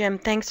again, Jim,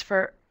 thanks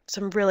for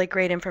some really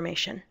great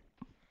information.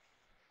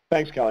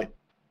 Thanks, Kelly.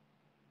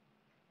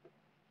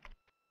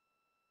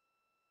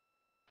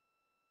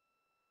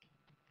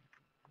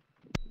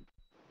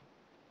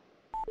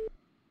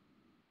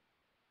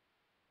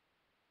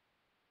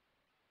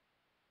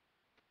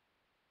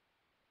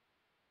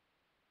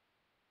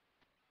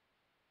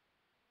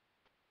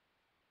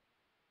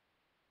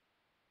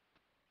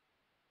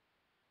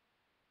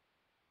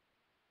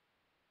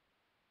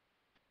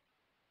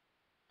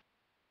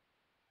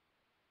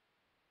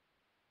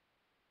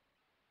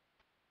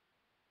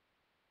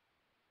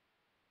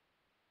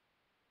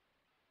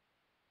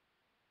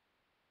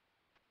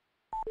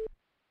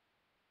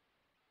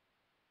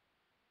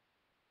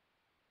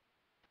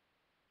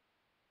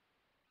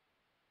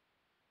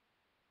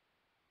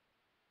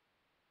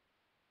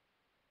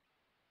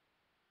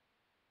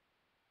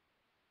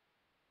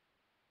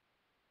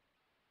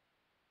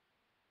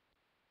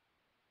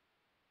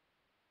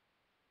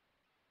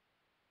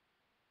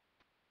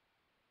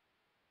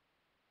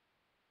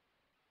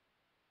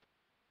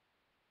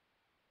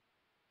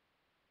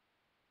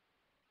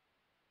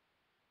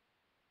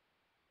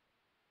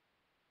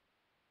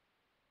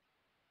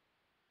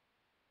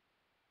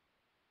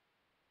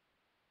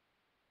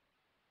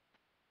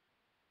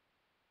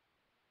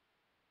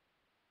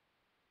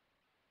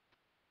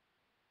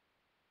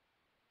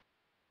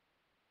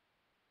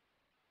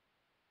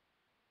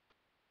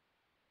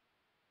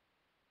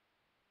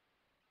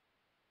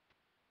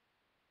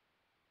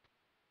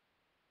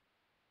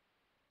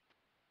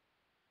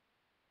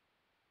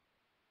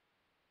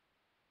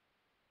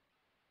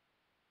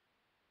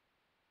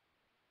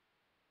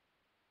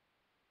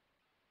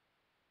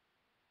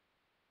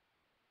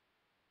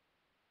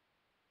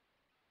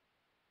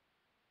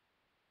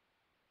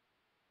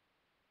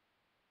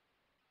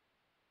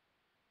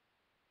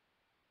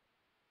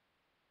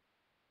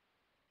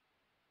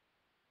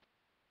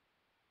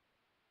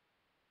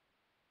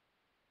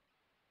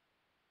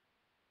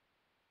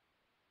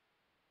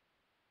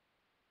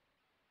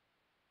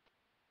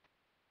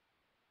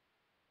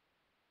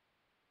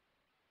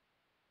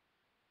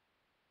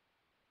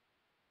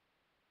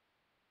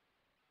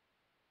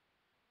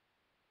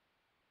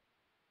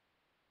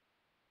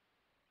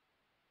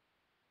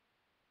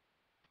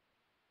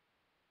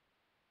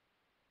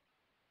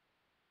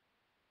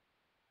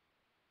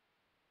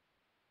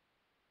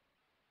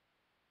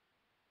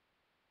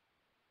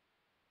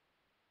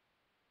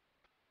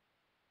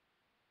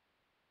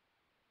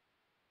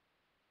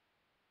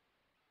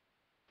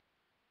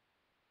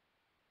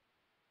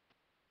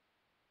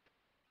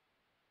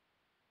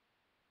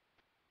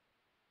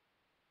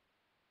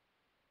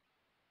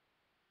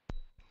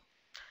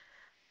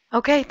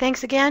 Okay,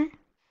 thanks again.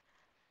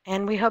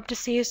 And we hope to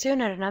see you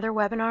soon at another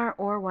webinar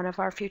or one of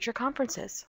our future conferences.